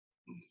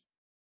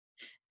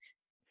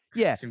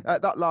 Yeah,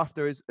 that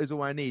laughter is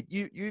all I need.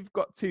 You've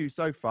got 2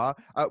 so far.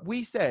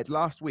 We said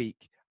last week,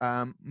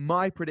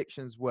 my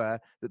predictions were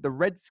that the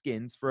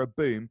Redskins for a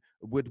boom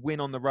would win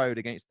on the road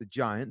against the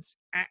Giants.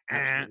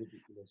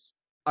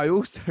 I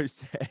also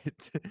said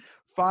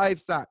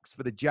 5 sacks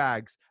for the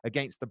Jags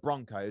against the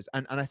Broncos.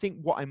 And I think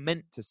what I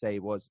meant to say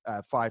was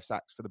 5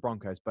 sacks for the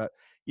Broncos. But,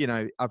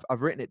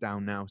 I've written it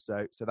down now.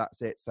 So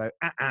that's it. So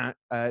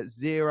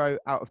 0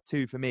 out of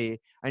 2 for me.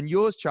 And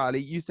yours,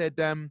 Charlie, you said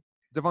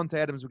Davante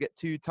Adams will get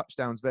 2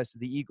 touchdowns versus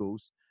the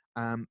Eagles.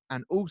 And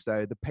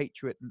also the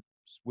Patriots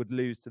would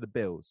lose to the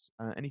Bills.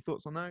 Any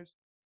thoughts on those?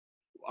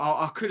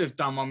 I could have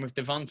done one with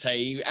Davante.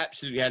 He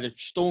absolutely had a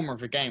stormer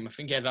of a game. I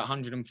think he had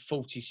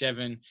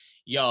 147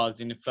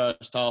 yards in the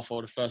first half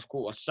or the first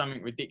quarter,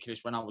 something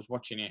ridiculous when I was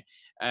watching it.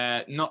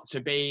 Not to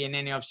be, and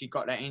then he obviously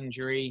got that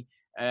injury,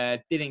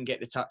 didn't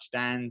get the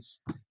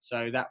touchdowns,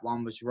 so that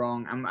one was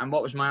wrong. And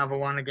what was my other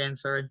one again,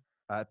 sorry?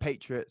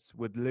 Patriots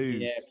would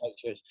lose. Yeah,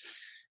 Patriots.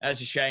 That's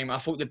a shame. I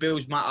thought the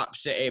Bills might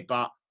upset it,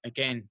 but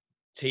again,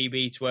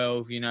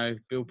 TB12,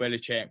 Bill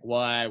Belichick,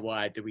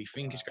 why do we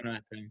think it's going to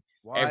happen?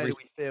 Why do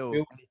we feel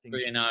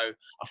anything? I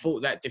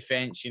thought that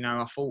defense,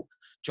 I thought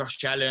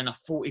Josh Allen, I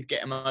thought he'd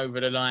get him over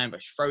the line,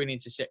 but throwing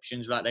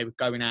interceptions like they were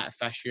going out of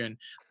fashion.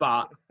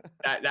 But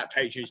that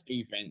Patriots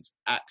defense,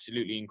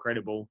 absolutely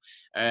incredible.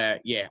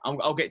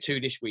 I'll get 2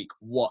 this week.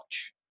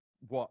 Watch.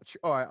 All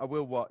right, I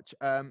will watch.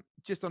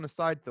 Just on a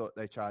side thought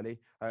though, Charlie,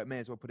 may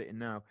as well put it in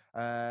now.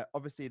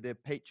 Obviously, the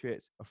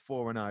Patriots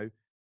are 4-0.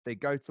 They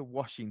go to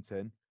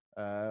Washington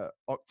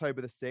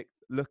October the 6th.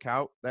 Look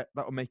out.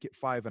 That'll make it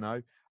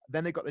 5-0.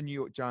 then they got the New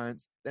York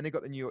Giants, then they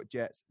got the New York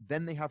Jets,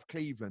 then they have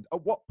Cleveland.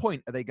 At what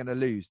point are they going to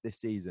lose this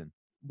season?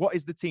 What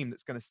is the team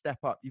that's going to step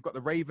up? You've got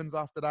the Ravens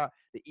after that,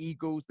 the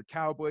Eagles, the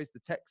Cowboys,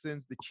 the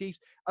Texans, the Chiefs.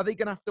 Are they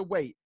going to have to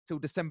wait till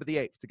December the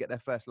 8th to get their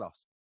first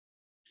loss?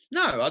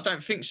 No, I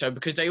don't think so,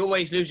 because they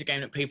always lose a game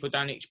that people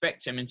don't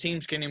expect them, and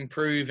teams can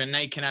improve and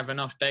they can have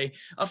an off day.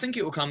 I think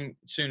it will come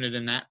sooner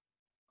than that.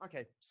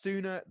 Okay,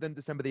 sooner than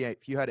December the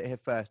 8th. You heard it here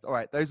first. All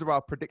right, those are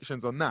our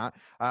predictions on that.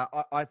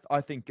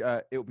 I think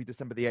it will be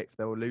December the 8th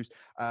they will lose,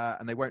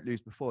 and they won't lose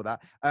before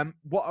that.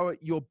 What are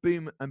your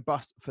boom and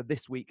bust for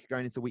this week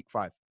going into week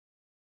 5?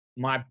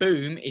 My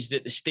boom is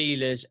that the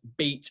Steelers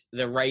beat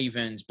the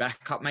Ravens.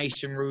 Backup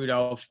Mason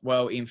Rudolph,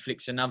 well,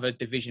 inflicts another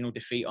divisional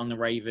defeat on the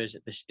Ravens.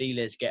 The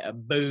Steelers get a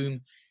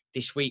boom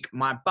this week.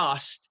 My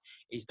bust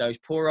is those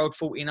poor old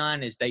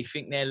 49ers. They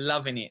think they're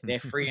loving it. They're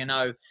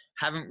 3-0.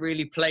 Haven't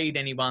really played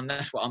anyone.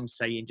 That's what I'm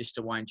saying, just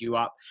to wind you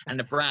up. And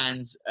the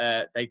Brands,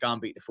 they go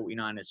and beat the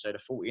 49ers. So the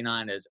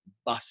 49ers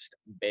bust,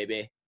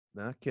 baby.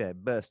 Okay,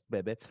 bust,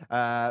 baby.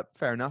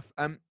 Fair enough.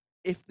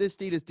 If the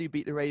Steelers do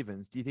beat the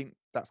Ravens, do you think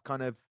that's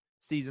kind of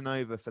season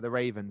over for the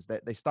Ravens?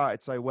 They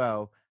started so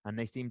well and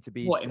they seem to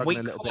be struggling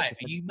a little bit.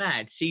 Are you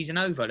mad? Season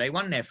over. They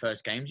won their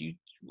first games.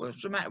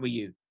 What's the matter with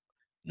you?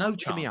 No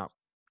chance.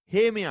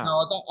 Hear me out.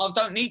 No, I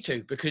don't need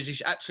to, because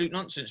it's absolute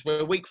nonsense.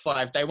 We're week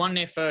 5. They won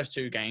their first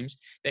 2 games.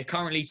 They're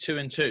currently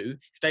 2-2.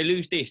 If they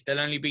lose this, they'll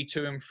only be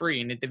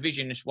 2-3, and the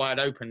division is wide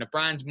open. The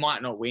Brands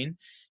might not win.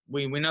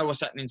 We know what's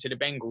happening to the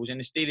Bengals,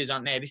 and the Steelers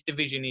aren't there. This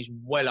division is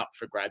well up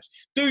for grabs.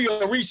 Do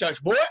your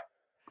research, boy.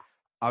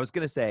 I was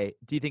going to say,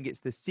 do you think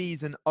it's the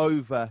season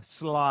over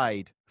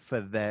slide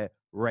for the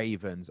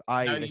Ravens?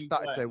 They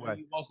started so well.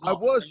 I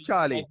was,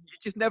 Charlie. You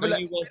just never let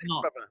me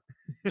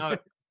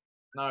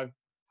No.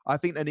 I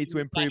think they need to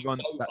improve on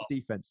that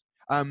defense.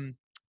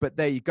 But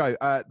there you go.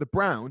 The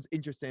Browns,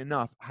 interesting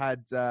enough,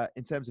 had,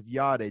 in terms of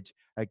yardage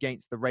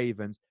against the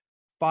Ravens,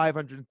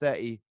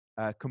 530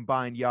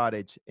 combined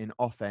yardage in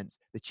offense.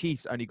 The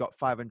Chiefs only got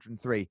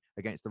 503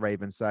 against the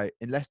Ravens. So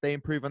unless they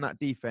improve on that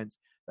defense,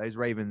 those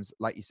Ravens,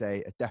 like you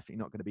say, are definitely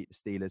not going to beat the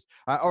Steelers.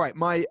 All right,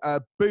 my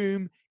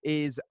boom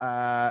is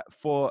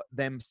for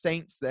them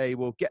Saints. They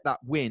will get that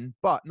win,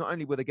 but not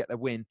only will they get the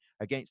win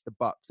against the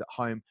Bucks at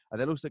home,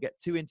 they'll also get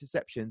 2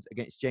 interceptions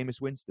against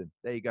Jameis Winston.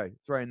 There you go,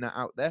 throwing that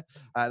out there.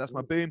 That's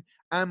my boom.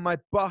 And my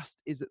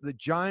bust is that the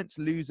Giants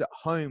lose at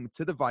home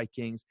to the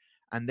Vikings,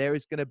 and there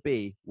is going to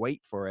be,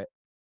 wait for it,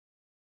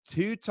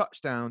 2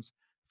 touchdowns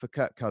for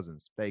Kirk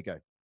Cousins. There you go.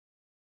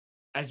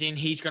 As in,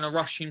 he's going to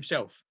rush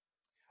himself.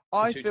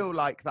 I feel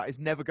like that is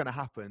never going to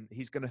happen.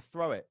 He's going to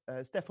throw it.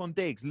 Stephon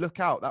Diggs, look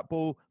out. That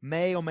ball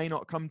may or may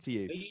not come to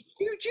you. Do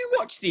you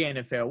watch the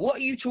NFL? What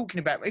are you talking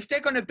about? If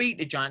they're going to beat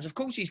the Giants, of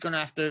course he's going to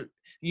have to.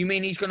 You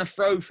mean he's going to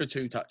throw for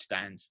 2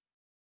 touchdowns?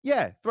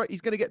 Yeah,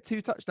 he's going to get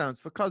 2 touchdowns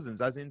for Cousins,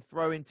 as in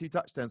throw in 2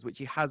 touchdowns, which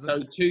he hasn't.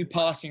 So 2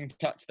 passing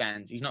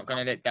touchdowns. He's not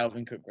going to let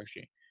Dalvin Cook rush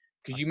you.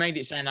 Because you made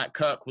it sound like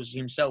Kirk was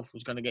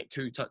going to get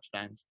 2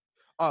 touchdowns.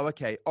 Oh,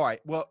 okay. All right.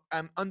 Well,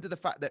 under the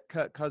fact that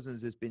Kirk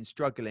Cousins has been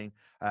struggling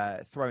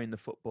throwing the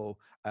football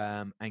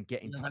and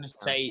getting touchdowns.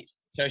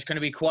 So it's going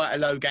to be quite a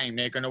low game.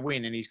 They're going to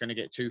win and he's going to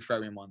get 2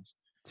 throwing ones.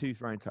 2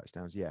 throwing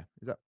touchdowns, yeah.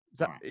 Is that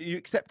right. Are you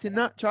accepting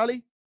that,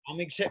 Charlie? I'm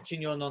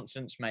accepting your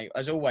nonsense, mate,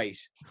 as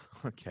always.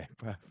 Okay,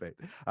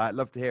 perfect.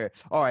 Love to hear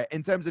it. All right.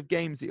 In terms of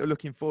games that you're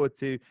looking forward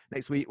to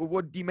next week,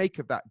 what do you make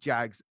of that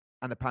Jags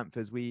and the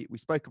Panthers? We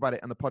spoke about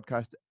it on the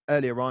podcast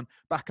earlier on.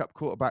 Backup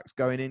quarterbacks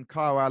going in,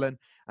 Kyle Allen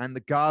and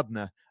the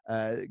Gardner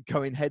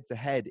going head to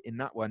head in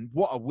that one.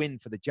 What a win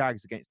for the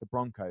Jags against the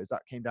Broncos.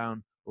 That came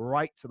down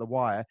right to the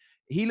wire.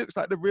 He looks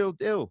like the real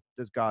deal,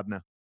 does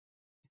Gardner.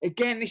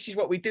 Again, this is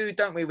what we do,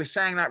 don't we? We're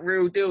saying like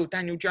real deal,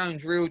 Daniel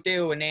Jones, real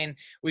deal. And then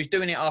we're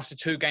doing it after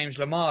 2 games,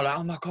 Lamar. Like,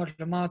 oh my God,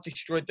 Lamar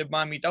destroyed the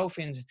Miami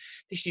Dolphins.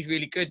 This is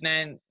really good.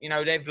 And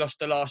then, they've lost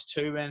the last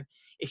 2 and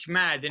it's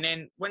mad. And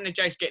then when the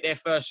Jags get their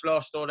first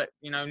loss or that,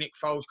 Nick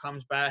Foles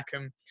comes back.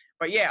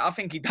 But yeah, I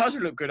think he does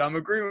look good. I'm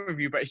agreeing with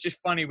you, but it's just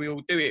funny we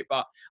all do it.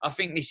 But I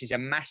think this is a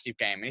massive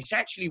game. And it's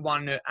actually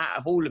one that, out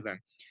of all of them,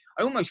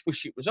 I almost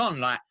wish it was on.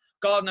 Like,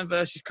 Gardner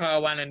versus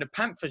Kyle Allen, the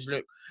Panthers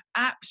look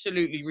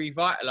absolutely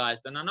revitalised.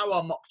 And I know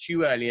I mocked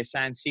you earlier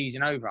saying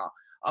season over.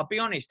 I'll be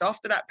honest,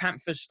 after that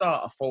Panthers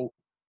start, I thought,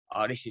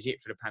 oh, this is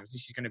it for the Panthers.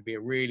 This is going to be a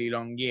really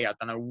long year. I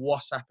don't know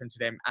what's happened to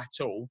them at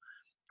all.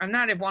 And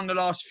now they've won the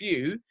last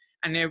few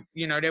and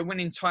they're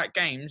winning tight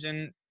games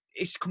and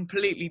it's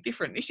completely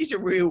different. This is a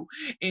real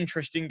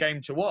interesting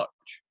game to watch.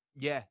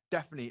 Yeah,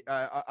 definitely.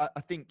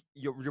 I think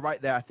you're right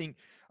there. I think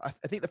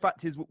the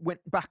fact is when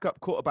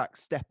backup quarterbacks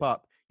step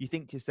up, you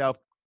think to yourself,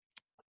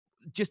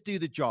 just do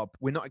the job.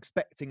 We're not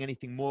expecting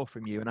anything more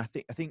from you. And I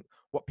think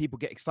what people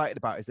get excited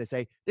about is they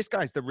say, this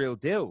guy's the real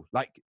deal.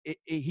 Like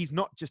he's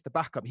not just a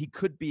backup. He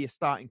could be a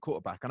starting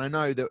quarterback. And I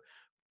know that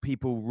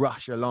people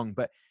rush along,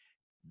 but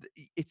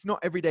it's not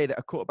every day that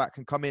a quarterback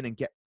can come in and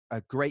get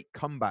a great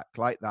comeback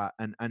like that.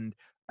 And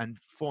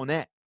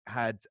Fournette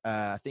had,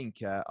 I think,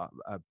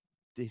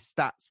 his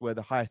stats were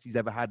the highest he's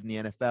ever had in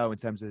the NFL in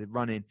terms of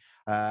running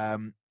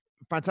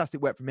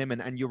fantastic work from him.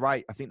 And you're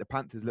right. I think the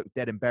Panthers look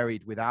dead and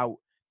buried without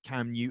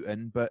Cam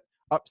Newton, but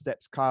up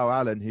steps Kyle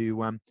Allen,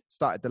 who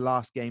started the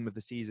last game of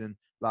the season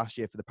last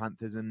year for the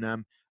Panthers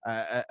and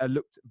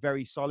looked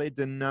very solid.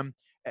 And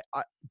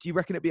do you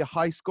reckon it'd be a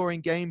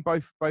high-scoring game?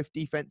 Both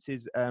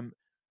defenses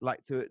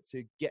like to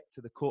get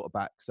to the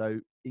quarterback. So are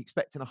you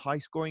expecting a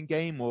high-scoring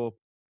game or?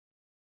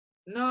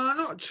 No,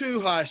 not too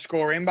high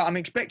scoring, but I'm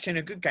expecting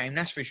a good game,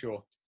 that's for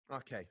sure.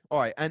 Okay. All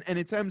right. And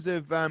in terms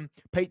of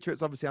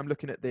Patriots, obviously, I'm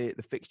looking at the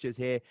fixtures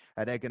here.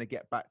 They're going to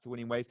get back to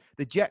winning ways.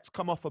 The Jets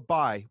come off a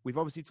bye. We've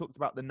obviously talked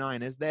about the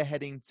Niners. They're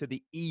heading to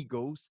the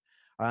Eagles.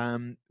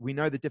 We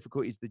know the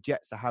difficulties the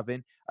Jets are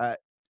having.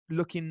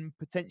 Looking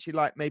potentially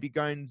like maybe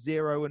going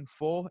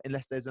 0-4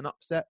 unless there's an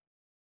upset.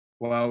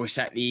 Well, it's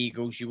at the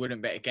Eagles. You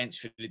wouldn't bet against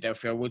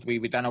Philadelphia, would we?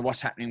 We don't know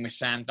what's happening with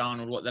Sam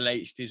Darnold, what the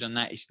latest is on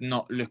that. It's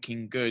not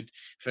looking good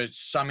for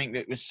something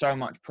that was so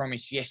much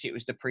promise. Yes, it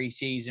was the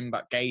preseason,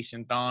 but Gase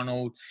and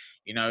Darnold,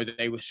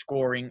 they were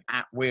scoring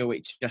at will.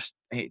 It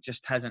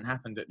just hasn't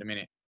happened at the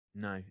minute.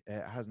 No,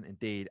 it hasn't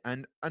indeed.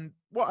 And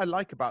what I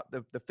like about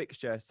the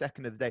fixture,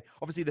 second of the day,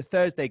 obviously the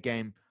Thursday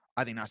game,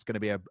 I think that's going to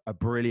be a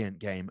brilliant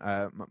game.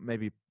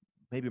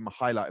 Maybe my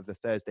highlight of the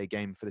Thursday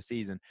game for the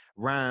season.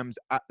 Rams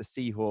at the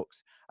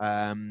Seahawks.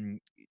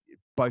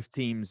 Both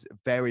teams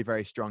very,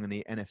 very strong in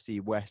the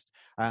NFC West.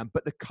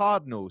 But the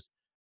Cardinals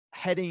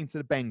heading to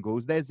the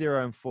Bengals, they're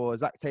 0-4.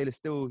 Zach Taylor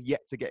still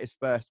yet to get his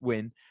first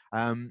win.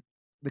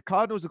 The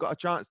Cardinals have got a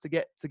chance to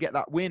get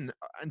that win,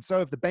 and so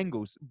have the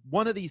Bengals.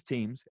 One of these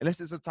teams,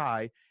 unless it's a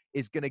tie,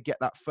 is going to get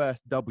that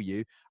first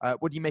W.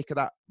 What do you make of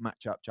that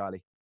matchup,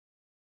 Charlie?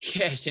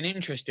 Yeah, it's an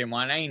interesting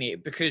one, ain't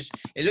it? Because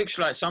it looks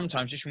like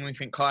sometimes, just when we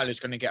think Kyler's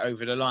going to get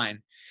over the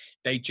line,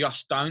 they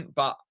just don't.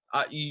 But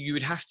you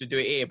would have to do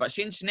it here. But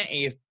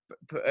Cincinnati have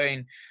put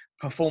in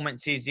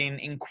performances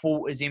in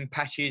quarters, in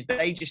patches.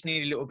 They just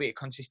need a little bit of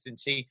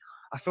consistency.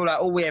 I feel like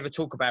all we ever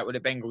talk about with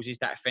the Bengals is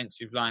that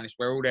offensive line. It's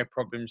where all their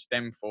problems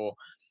stem for.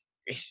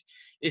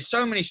 There's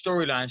so many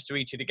storylines to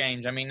each of the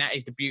games. I mean, that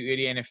is the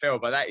beauty of the NFL,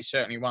 but that is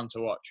certainly one to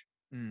watch.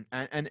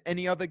 And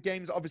any other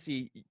games?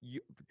 Obviously,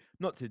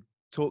 not to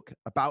talk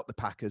about the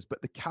Packers, but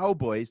the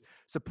Cowboys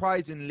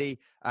surprisingly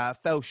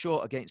fell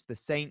short against the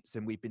Saints,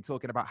 and we've been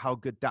talking about how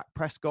good Dak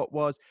Prescott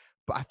was,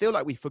 but I feel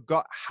like we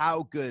forgot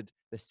how good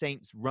the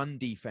Saints run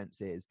defense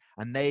is,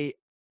 and they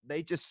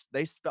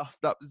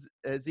stuffed up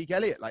Zeke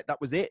Elliott. Like, that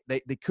was it.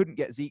 They couldn't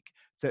get Zeke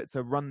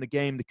to run the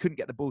game. They couldn't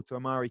get the ball to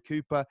Amari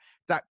Cooper.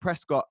 Dak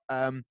Prescott,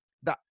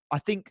 that I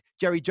think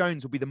Jerry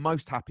Jones will be the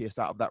most happiest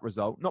out of that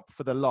result, not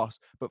for the loss,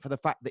 but for the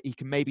fact that he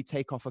can maybe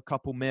take off a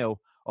couple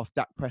mil off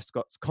Dak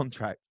Prescott's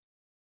contract.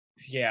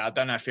 Yeah, I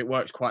don't know if it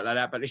works quite like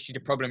that, but this is the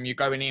problem. You're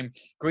going in.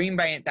 Green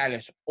Bay and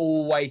Dallas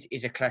always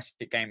is a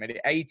classic game. At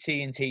the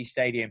AT&T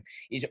Stadium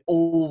is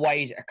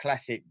always a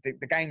classic. The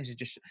games are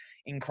just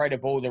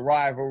incredible. The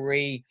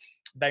rivalry,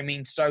 they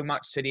mean so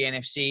much to the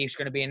NFC. It's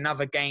going to be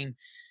another game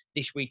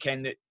this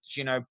weekend that,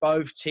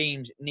 both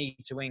teams need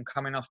to win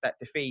coming off that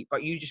defeat.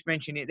 But you just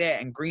mentioned it there,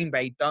 and Green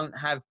Bay don't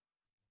have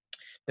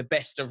the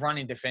best of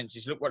running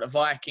defenses. Look what the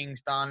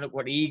Vikings done. Look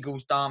what the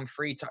Eagles done.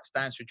 3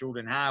 touchdowns for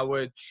Jordan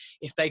Howard.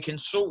 If they can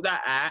sort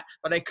that out,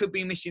 but they could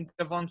be missing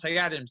Devontae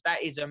Adams.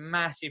 That is a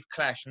massive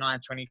clash,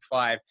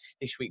 9:25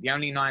 this week. The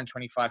only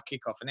 9:25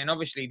 kickoff. And then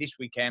obviously this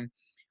weekend,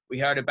 we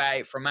heard about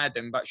it from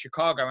Adam, but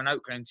Chicago and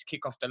Oakland to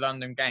kick off the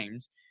London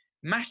games.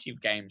 Massive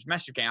games,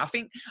 massive game.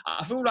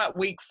 I feel like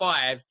week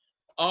 5,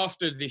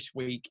 after this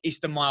week, it's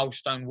the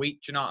milestone week.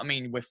 Do you know what I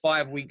mean? We're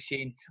 5 weeks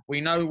in. We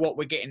know what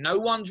we're getting. No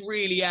one's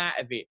really out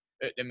of it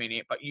at the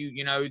minute, but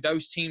you know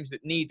those teams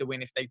that need the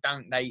win, if they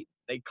don't, they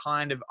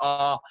kind of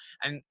are.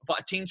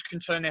 But teams can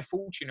turn their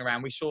fortune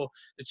around. We saw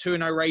the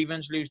 2-0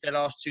 Ravens lose their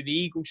last 2. The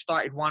Eagles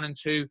started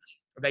 1-2.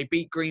 They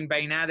beat Green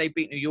Bay. Now they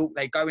beat New York.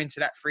 They go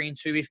into that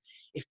 3-2.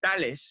 If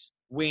Dallas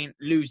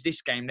lose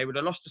this game, they would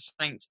have lost to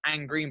Saints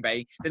and Green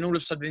Bay. Then all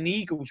of a sudden the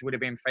Eagles would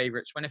have been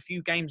favourites when a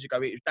few games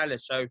ago it was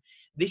Dallas. So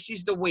this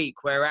is the week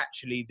where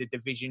actually the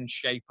divisions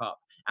shape up,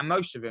 and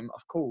most of them,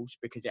 of course,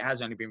 because it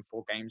has only been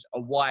 4 games,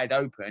 are wide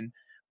open.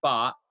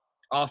 But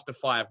after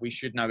 5, we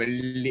should know a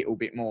little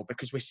bit more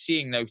because we're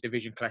seeing those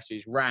division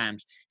classes.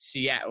 Rams,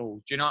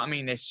 Seattle. Do you know what I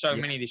mean? There's so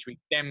many this week.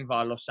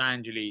 Denver, Los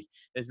Angeles.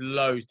 There's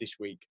loads this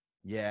week.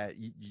 Yeah,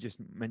 you just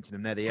mentioned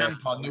them there.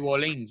 Tampa, New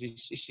Orleans.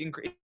 It's an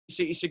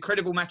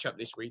incredible matchup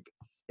this week.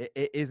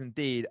 It is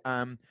indeed.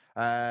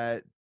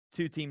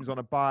 2 teams on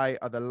a bye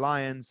are the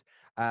Lions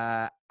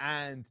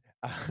and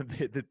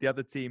the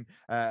other team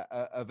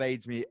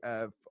evades me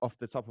off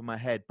the top of my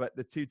head. But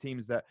the 2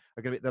 teams that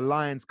are going to be the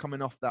Lions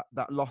coming off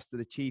that loss to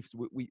the Chiefs,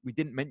 we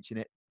didn't mention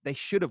it. They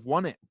should have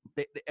won it.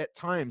 At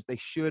times, they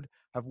should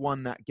have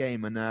won that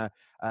game, and a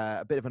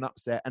bit of an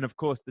upset. And, of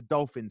course, the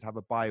Dolphins have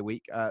a bye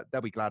week.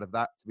 They'll be glad of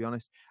that, to be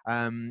honest.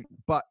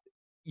 But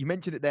you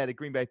mentioned it there, the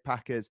Green Bay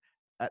Packers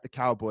at the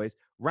Cowboys.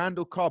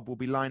 Randall Cobb will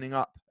be lining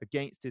up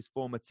against his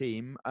former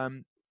team.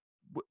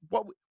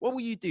 What will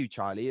you do,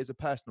 Charlie, as a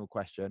personal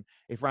question,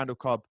 if Randall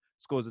Cobb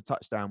scores a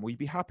touchdown? Will you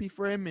be happy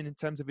for him in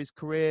terms of his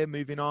career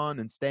moving on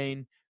and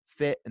staying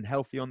fit and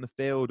healthy on the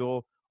field,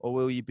 or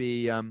will you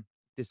be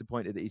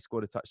disappointed that he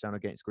scored a touchdown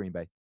against Green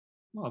Bay?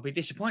 Well, I'll be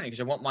disappointed because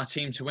I want my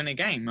team to win a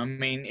game. I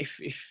mean, if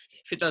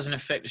it doesn't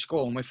affect the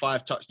score and we're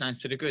 5 touchdowns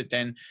to the good,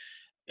 then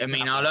I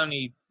mean, I'll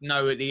only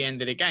know at the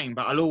end of the game,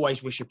 but I'll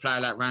always wish a player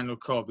like Randall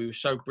Cobb. He was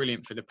so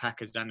brilliant for the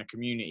Packers and the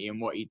community and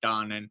what he'd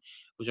done, and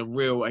was a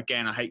real,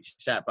 again, I hate to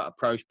say it, but a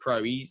pro's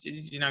pro. He's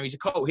a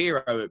cult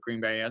hero at Green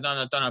Bay. I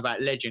don't know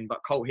about legend, but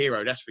cult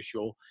hero, that's for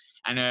sure.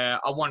 And I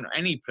want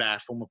any player,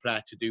 former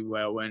player, to do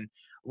well, and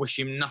wish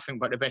him nothing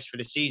but the best for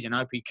the season. I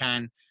hope he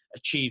can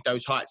achieve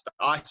those heights that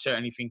I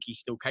certainly think he's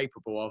still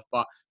capable of.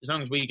 But as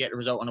long as we get the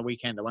result on the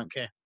weekend, I won't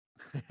care.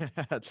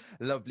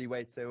 Lovely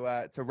way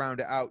to round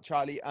it out,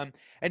 Charlie.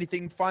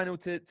 Anything final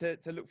to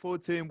look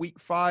forward to in week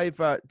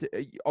 5?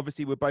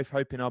 Obviously, we're both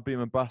hoping our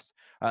boom and bust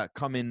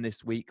come in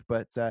this week.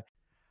 But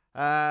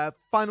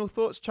final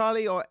thoughts,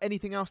 Charlie, or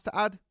anything else to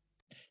add?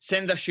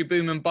 Send us your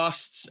boom and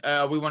busts.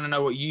 We want to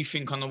know what you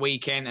think on the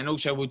weekend, and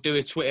also we'll do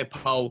a Twitter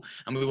poll,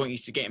 and we want you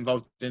to get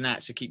involved in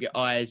that. So keep your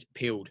eyes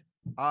peeled.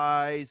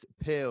 Eyes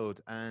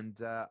peeled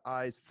and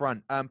eyes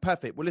front.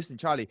 Perfect. Well, listen,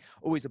 Charlie,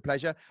 always a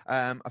pleasure.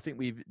 I think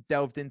we've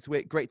delved into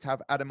it. Great to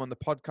have Adam on the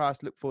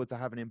podcast. Look forward to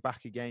having him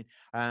back again.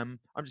 I'm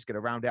just going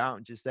to round it out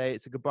and just say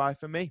it's a goodbye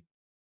from me.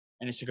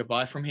 And it's a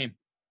goodbye from him.